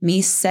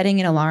me setting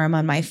an alarm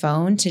on my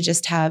phone to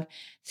just have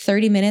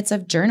 30 minutes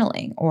of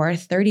journaling or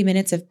 30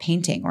 minutes of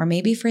painting, or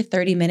maybe for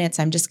 30 minutes,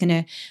 I'm just going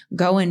to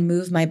go and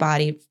move my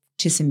body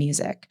to some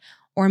music.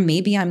 Or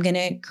maybe I'm going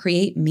to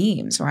create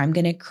memes, or I'm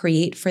going to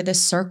create for the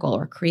circle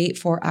or create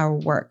for our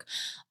work.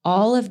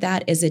 All of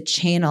that is a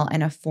channel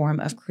and a form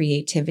of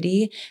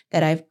creativity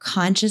that I've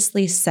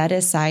consciously set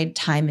aside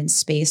time and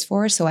space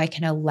for, so I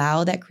can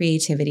allow that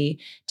creativity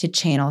to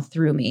channel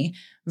through me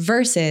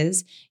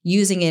versus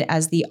using it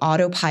as the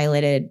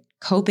autopiloted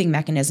coping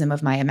mechanism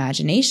of my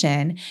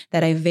imagination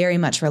that I very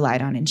much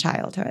relied on in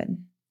childhood.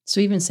 So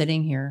even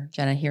sitting here,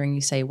 Jenna, hearing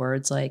you say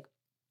words like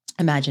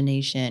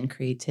imagination,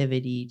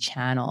 creativity,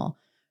 channel,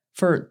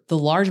 for the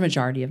large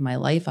majority of my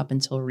life up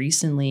until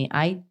recently,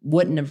 I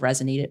wouldn't have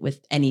resonated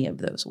with any of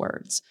those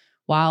words.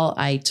 While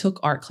I took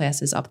art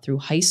classes up through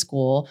high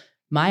school,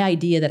 my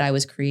idea that I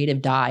was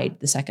creative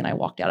died the second I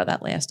walked out of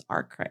that last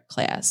art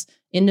class.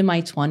 Into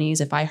my 20s,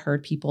 if I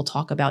heard people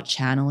talk about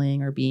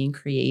channeling or being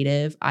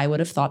creative, I would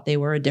have thought they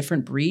were a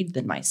different breed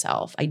than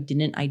myself. I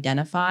didn't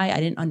identify, I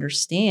didn't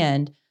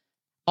understand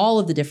all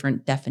of the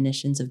different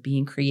definitions of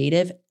being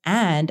creative.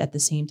 And at the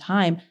same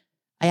time,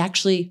 I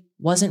actually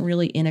wasn't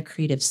really in a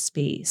creative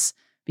space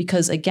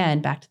because,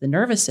 again, back to the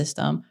nervous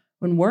system,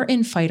 when we're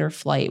in fight or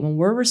flight, when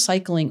we're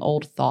recycling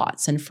old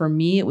thoughts, and for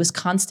me, it was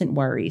constant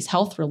worries,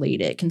 health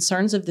related,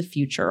 concerns of the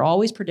future,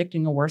 always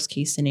predicting a worst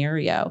case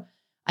scenario.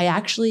 I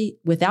actually,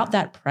 without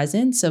that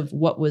presence of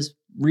what was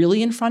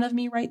really in front of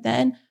me right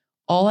then,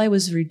 all I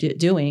was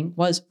doing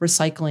was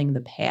recycling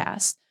the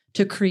past.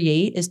 To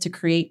create is to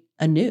create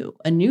a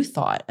new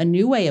thought, a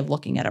new way of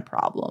looking at a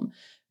problem,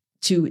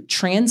 to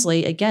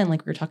translate, again,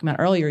 like we were talking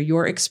about earlier,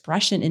 your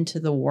expression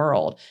into the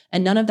world.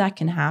 And none of that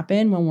can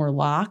happen when we're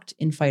locked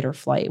in fight or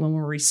flight, when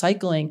we're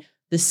recycling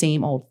the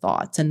same old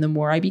thoughts. And the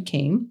more I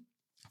became,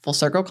 full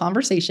circle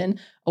conversation,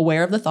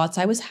 aware of the thoughts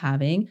I was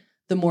having,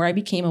 the more I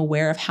became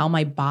aware of how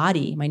my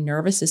body, my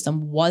nervous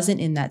system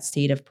wasn't in that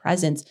state of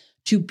presence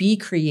to be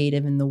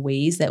creative in the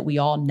ways that we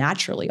all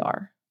naturally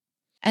are.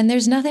 And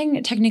there's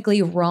nothing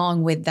technically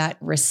wrong with that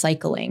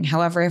recycling.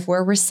 However, if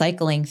we're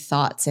recycling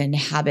thoughts and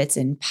habits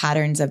and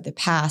patterns of the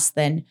past,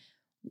 then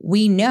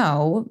we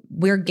know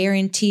we're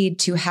guaranteed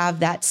to have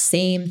that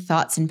same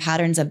thoughts and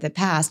patterns of the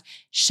past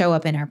show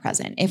up in our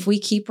present. If we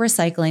keep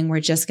recycling,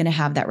 we're just going to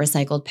have that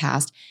recycled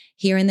past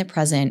here in the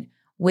present,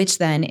 which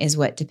then is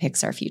what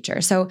depicts our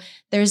future. So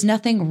there's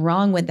nothing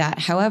wrong with that.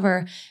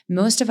 However,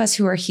 most of us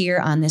who are here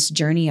on this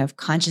journey of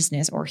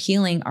consciousness or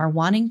healing are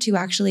wanting to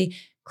actually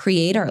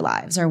create our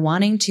lives, are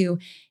wanting to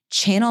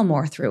channel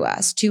more through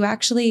us, to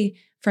actually,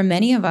 for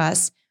many of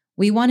us,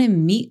 we want to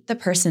meet the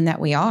person that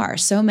we are.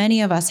 So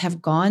many of us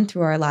have gone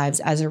through our lives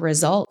as a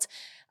result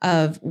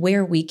of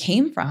where we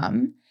came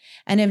from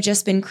and have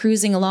just been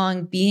cruising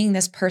along being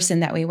this person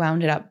that we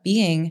wound up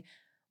being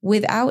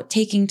without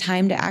taking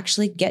time to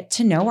actually get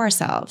to know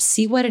ourselves,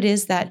 see what it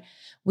is that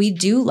we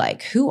do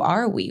like. Who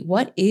are we?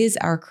 What is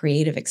our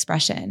creative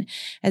expression?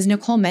 As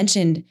Nicole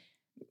mentioned,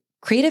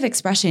 creative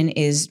expression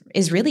is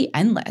really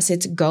endless.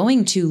 It's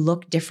going to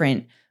look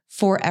different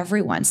for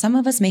everyone. Some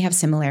of us may have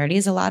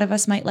similarities. A lot of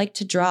us might like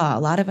to draw. A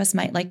lot of us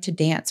might like to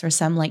dance, or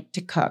some like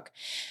to cook.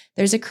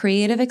 There's a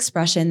creative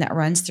expression that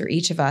runs through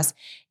each of us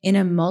in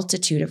a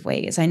multitude of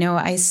ways. I know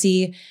I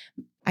see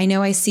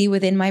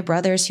within my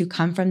brothers who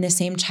come from the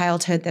same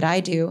childhood that I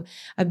do,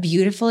 a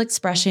beautiful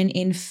expression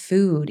in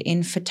food,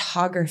 in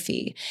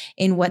photography,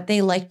 in what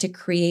they like to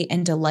create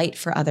and delight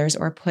for others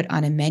or put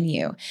on a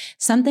menu.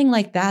 Something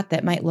like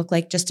that might look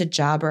like just a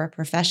job or a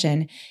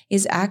profession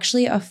is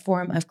actually a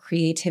form of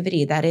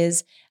creativity that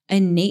is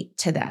innate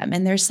to them.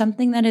 And there's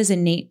something that is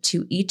innate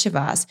to each of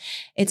us.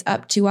 It's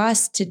up to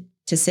us to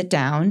sit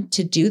down,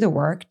 to do the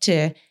work,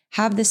 to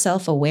have the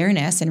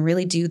self-awareness and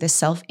really do the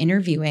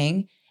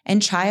self-interviewing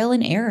and trial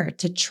and error,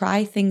 to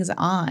try things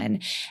on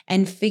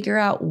and figure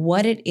out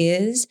what it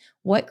is,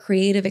 what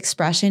creative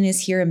expression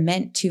is here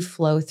meant to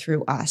flow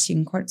through us.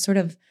 You can sort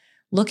of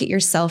look at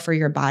yourself or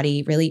your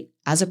body really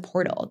as a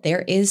portal.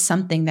 There is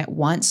something that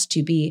wants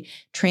to be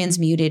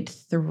transmuted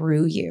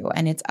through you.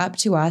 And it's up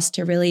to us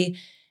to really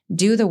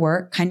do the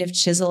work, kind of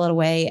chisel it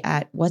away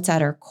at what's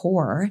at our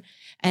core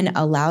and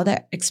allow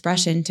that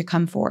expression to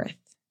come forth.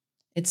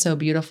 It's so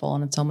beautiful.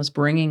 And it's almost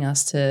bringing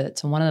us to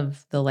one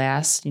of the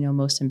last,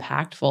 most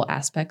impactful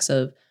aspects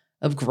of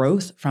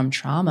growth from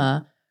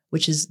trauma,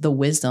 which is the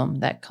wisdom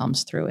that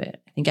comes through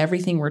it. I think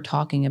everything we're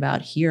talking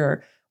about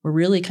here, we're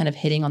really kind of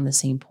hitting on the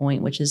same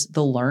point, which is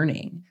the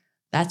learning.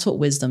 That's what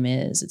wisdom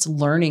is. It's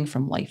learning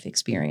from life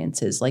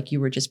experiences, like you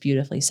were just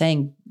beautifully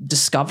saying,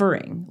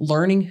 discovering,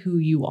 learning who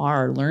you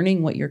are,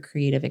 learning what your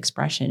creative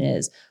expression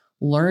is,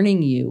 learning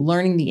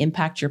the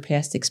impact your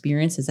past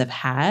experiences have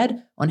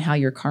had on how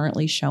you're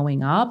currently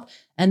showing up,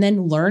 and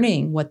then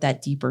learning what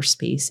that deeper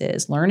space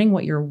is, learning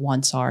what your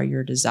wants are,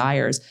 your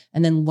desires,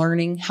 and then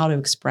learning how to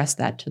express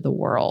that to the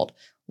world.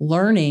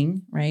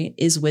 Learning, right,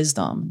 is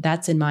wisdom.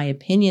 That's, in my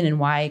opinion, and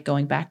why,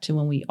 going back to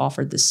when we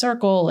offered the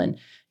circle and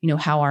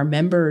how our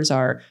members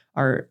are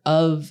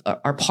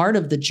part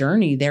of the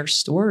journey, their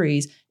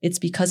stories, it's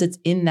because it's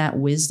in that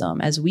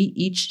wisdom. As we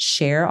each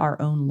share our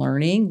own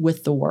learning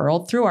with the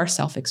world through our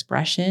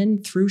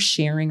self-expression, through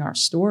sharing our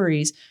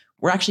stories,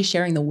 we're actually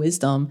sharing the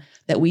wisdom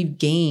that we've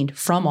gained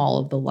from all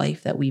of the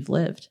life that we've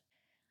lived.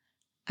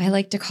 I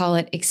like to call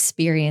it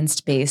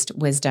experience-based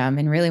wisdom.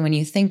 And really, when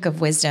you think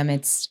of wisdom,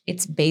 it's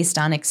based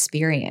on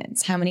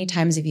experience. How many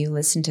times have you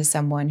listened to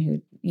someone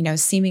who,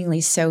 seemingly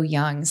so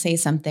young, say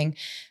something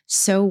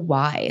so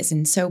wise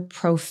and so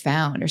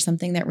profound, or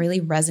something that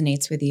really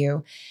resonates with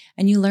you,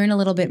 and you learn a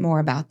little bit more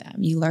about them.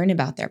 You learn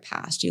about their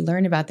past, you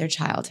learn about their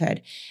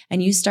childhood,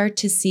 and you start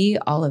to see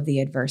all of the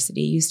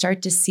adversity. You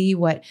start to see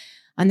what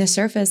on the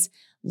surface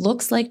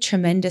looks like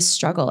tremendous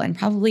struggle, and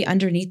probably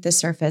underneath the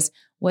surface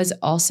was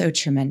also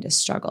tremendous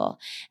struggle.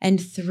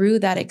 And through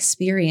that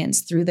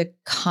experience, through the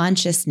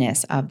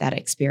consciousness of that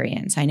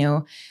experience, I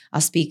know I'll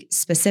speak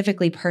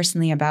specifically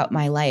personally about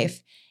my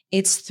life.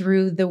 It's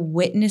through the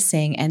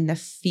witnessing and the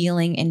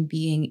feeling and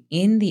being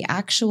in the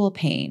actual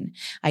pain.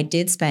 I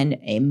did spend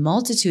a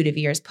multitude of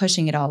years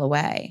pushing it all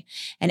away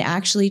and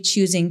actually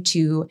choosing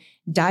to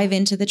dive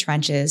into the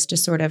trenches to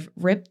sort of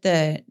rip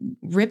the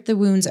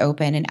wounds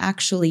open and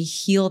actually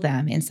heal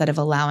them instead of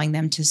allowing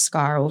them to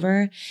scar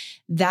over.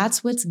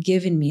 That's what's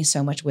given me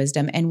so much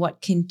wisdom and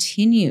what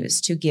continues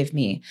to give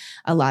me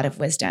a lot of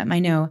wisdom. I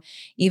know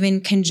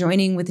even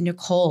conjoining with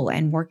Nicole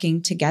and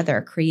working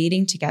together,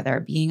 creating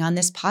together, being on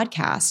this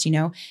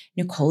podcast,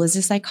 Nicole is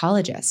a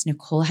psychologist.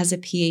 Nicole has a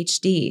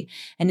PhD.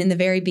 And in the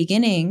very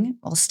beginning,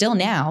 well, still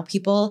now,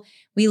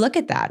 we look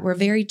at that. We're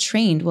very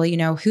trained.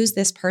 Well, who's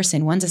this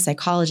person? One's a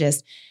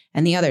psychologist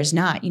and the other's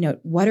not.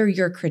 What are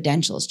your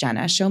credentials,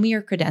 Jenna? Show me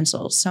your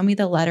credentials. Show me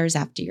the letters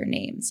after your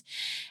names.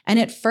 And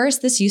at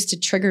first, this used to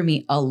trigger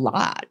me a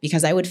lot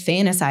because I would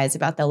fantasize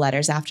about the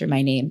letters after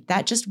my name.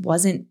 That just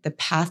wasn't the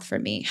path for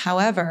me.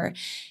 However,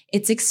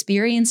 it's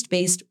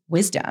experience-based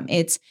wisdom.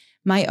 It's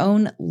my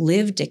own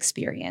lived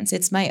experience.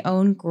 It's my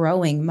own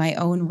growing, my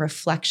own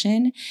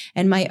reflection,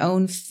 and my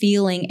own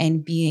feeling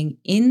and being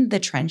in the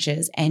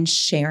trenches and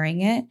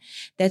sharing it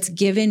that's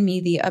given me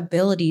the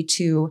ability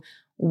to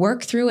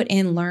work through it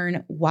and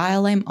learn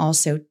while I'm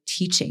also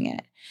teaching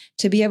it,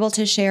 to be able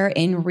to share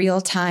in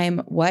real time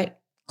what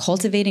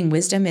cultivating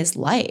wisdom is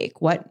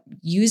like, what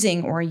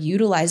using or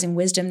utilizing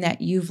wisdom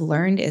that you've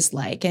learned is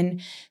like.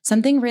 And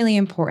something really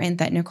important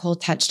that Nicole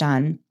touched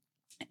on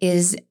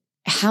is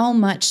how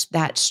much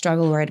that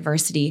struggle or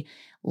adversity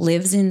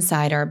lives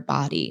inside our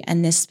body.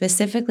 And this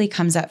specifically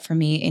comes up for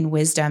me in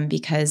wisdom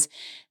because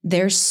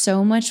there's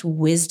so much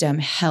wisdom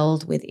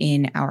held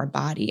within our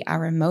body,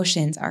 our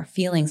emotions, our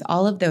feelings,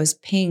 all of those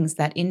pings,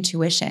 that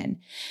intuition.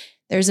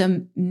 There's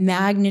a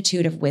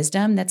magnitude of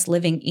wisdom that's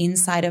living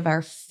inside of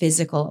our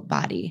physical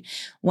body.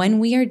 When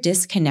we are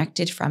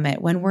disconnected from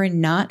it, when we're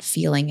not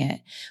feeling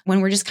it, when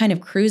we're just kind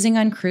of cruising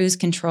on cruise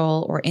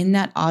control or in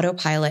that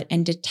autopilot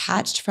and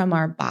detached from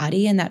our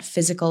body and that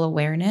physical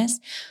awareness,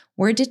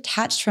 we're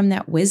detached from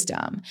that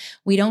wisdom.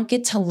 We don't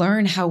get to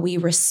learn how we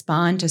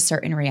respond to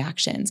certain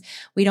reactions.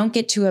 We don't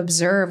get to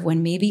observe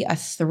when maybe a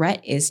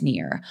threat is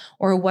near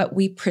or what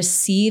we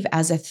perceive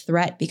as a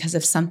threat because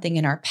of something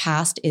in our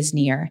past is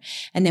near.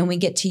 And then we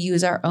get to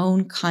use our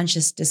own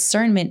conscious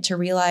discernment to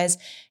realize,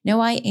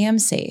 no, I am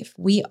safe.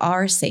 We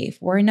are safe.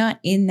 We're not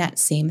in that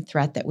same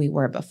threat that we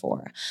were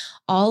before.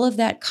 All of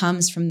that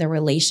comes from the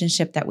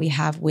relationship that we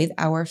have with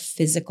our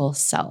physical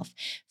self,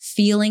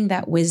 feeling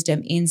that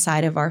wisdom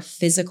inside of our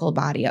physical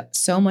body.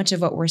 So much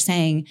of what we're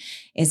saying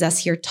is us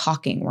here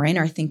talking. We're in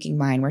our thinking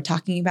mind. We're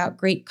talking about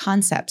great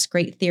concepts,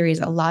 great theories,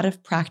 a lot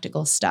of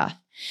practical stuff.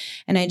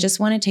 And I just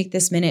want to take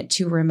this minute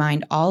to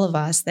remind all of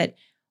us that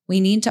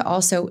we need to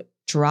also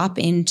drop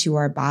into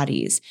our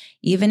bodies.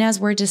 Even as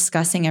we're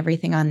discussing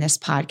everything on this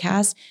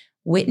podcast,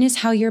 witness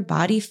how your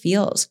body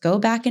feels. Go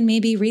back and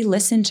maybe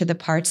re-listen to the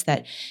parts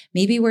that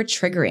maybe were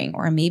triggering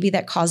or maybe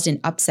that caused an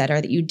upset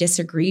or that you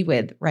disagreed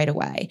with right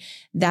away.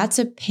 That's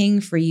a ping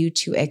for you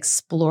to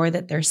explore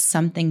that there's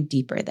something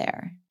deeper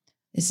there.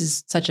 This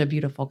is such a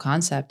beautiful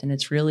concept. And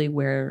it's really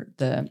where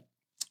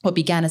what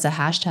began as a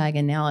hashtag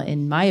and now,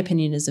 in my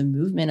opinion, is a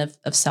movement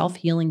of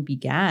self-healing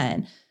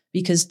began.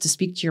 Because to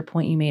speak to your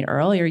point you made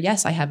earlier,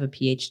 yes, I have a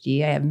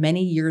PhD. I have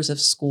many years of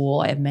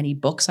school. I have many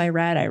books I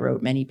read. I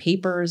wrote many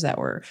papers that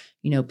were,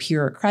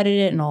 peer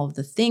accredited and all of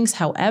the things.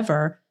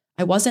 However,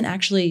 I wasn't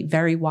actually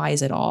very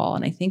wise at all.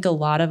 And I think a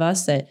lot of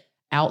us that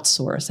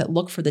outsource, that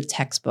look for the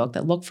textbook,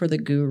 that look for the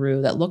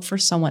guru, that look for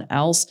someone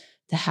else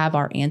to have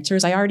our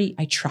answers.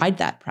 I tried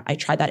that. I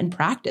tried that in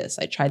practice.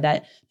 I tried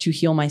that to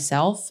heal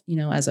myself,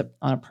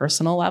 on a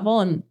personal level.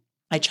 And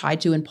I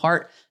tried to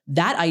impart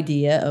that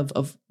idea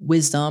of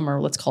wisdom, or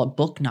let's call it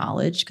book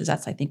knowledge, because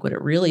that's, I think, what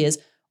it really is,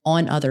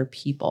 on other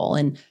people.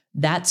 And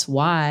that's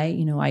why,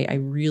 I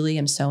really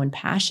am so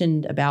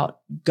impassioned about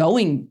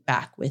going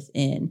back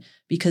within,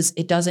 because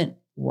it doesn't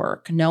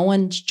work. No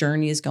one's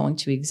journey is going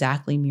to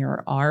exactly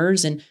mirror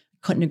ours. And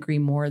couldn't agree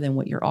more than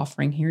what you're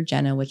offering here,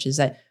 Jenna, which is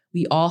that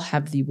we all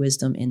have the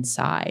wisdom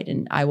inside.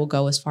 And I will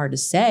go as far to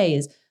say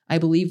is, I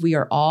believe we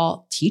are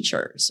all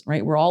teachers,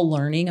 right? We're all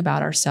learning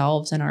about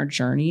ourselves and our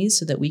journeys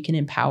so that we can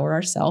empower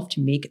ourselves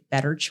to make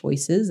better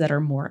choices that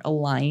are more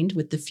aligned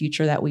with the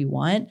future that we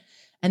want.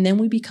 And then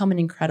we become an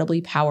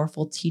incredibly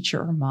powerful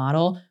teacher or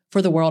model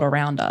for the world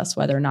around us,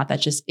 whether or not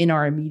that's just in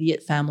our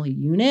immediate family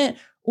unit,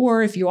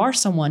 or if you are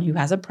someone who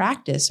has a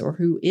practice or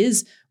who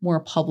is more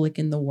public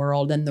in the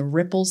world, and the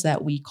ripples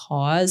that we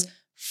cause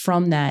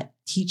from that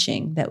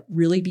teaching that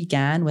really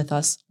began with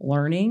us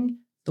learning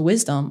the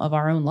wisdom of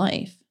our own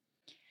life.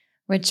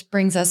 Which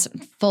brings us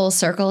full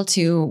circle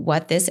to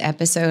what this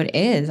episode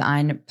is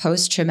on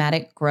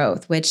post-traumatic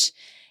growth, which,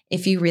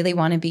 if you really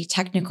want to be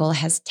technical,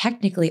 has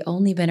technically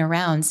only been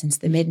around since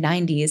the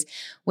mid-90s,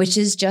 which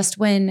is just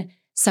when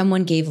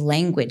someone gave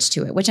language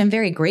to it, which I'm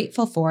very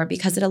grateful for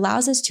because it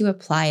allows us to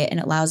apply it and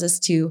it allows us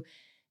to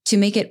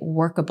make it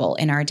workable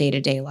in our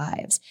day-to-day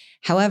lives.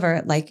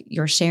 However, like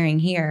you're sharing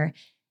here,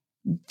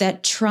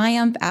 that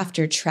triumph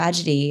after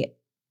tragedy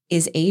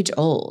is age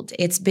old.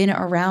 It's been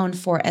around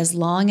for as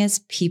long as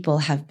people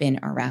have been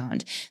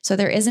around. So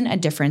there isn't a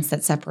difference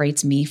that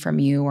separates me from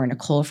you or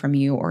Nicole from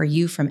you or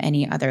you from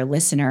any other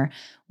listener.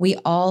 We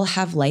all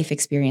have life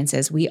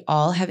experiences. We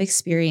all have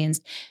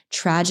experienced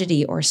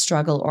tragedy or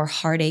struggle or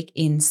heartache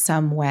in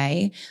some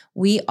way.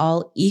 We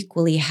all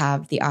equally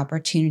have the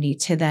opportunity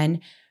to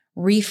then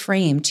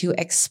reframe, to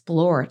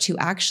explore, to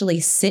actually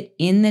sit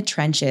in the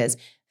trenches,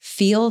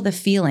 feel the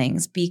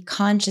feelings, be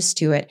conscious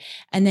to it,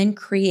 and then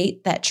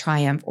create that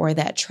triumph or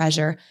that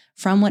treasure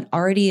from what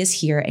already is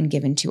here and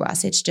given to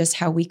us. It's just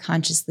how we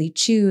consciously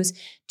choose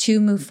to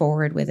move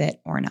forward with it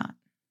or not.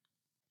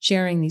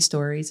 Sharing these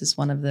stories is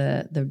one of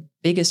the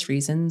biggest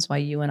reasons why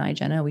you and I,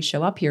 Jenna, we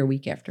show up here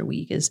week after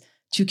week, is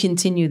to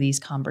continue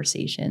these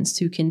conversations,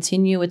 to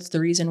continue. It's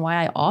the reason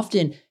why I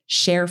often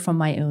share from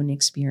my own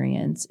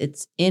experience.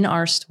 It's in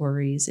our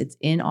stories, it's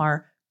in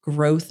our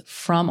growth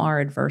from our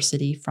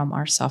adversity, from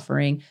our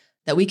suffering,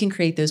 that we can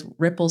create those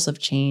ripples of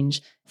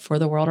change for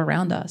the world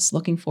around us.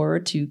 Looking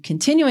forward to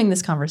continuing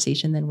this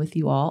conversation then with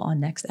you all on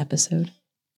next episode.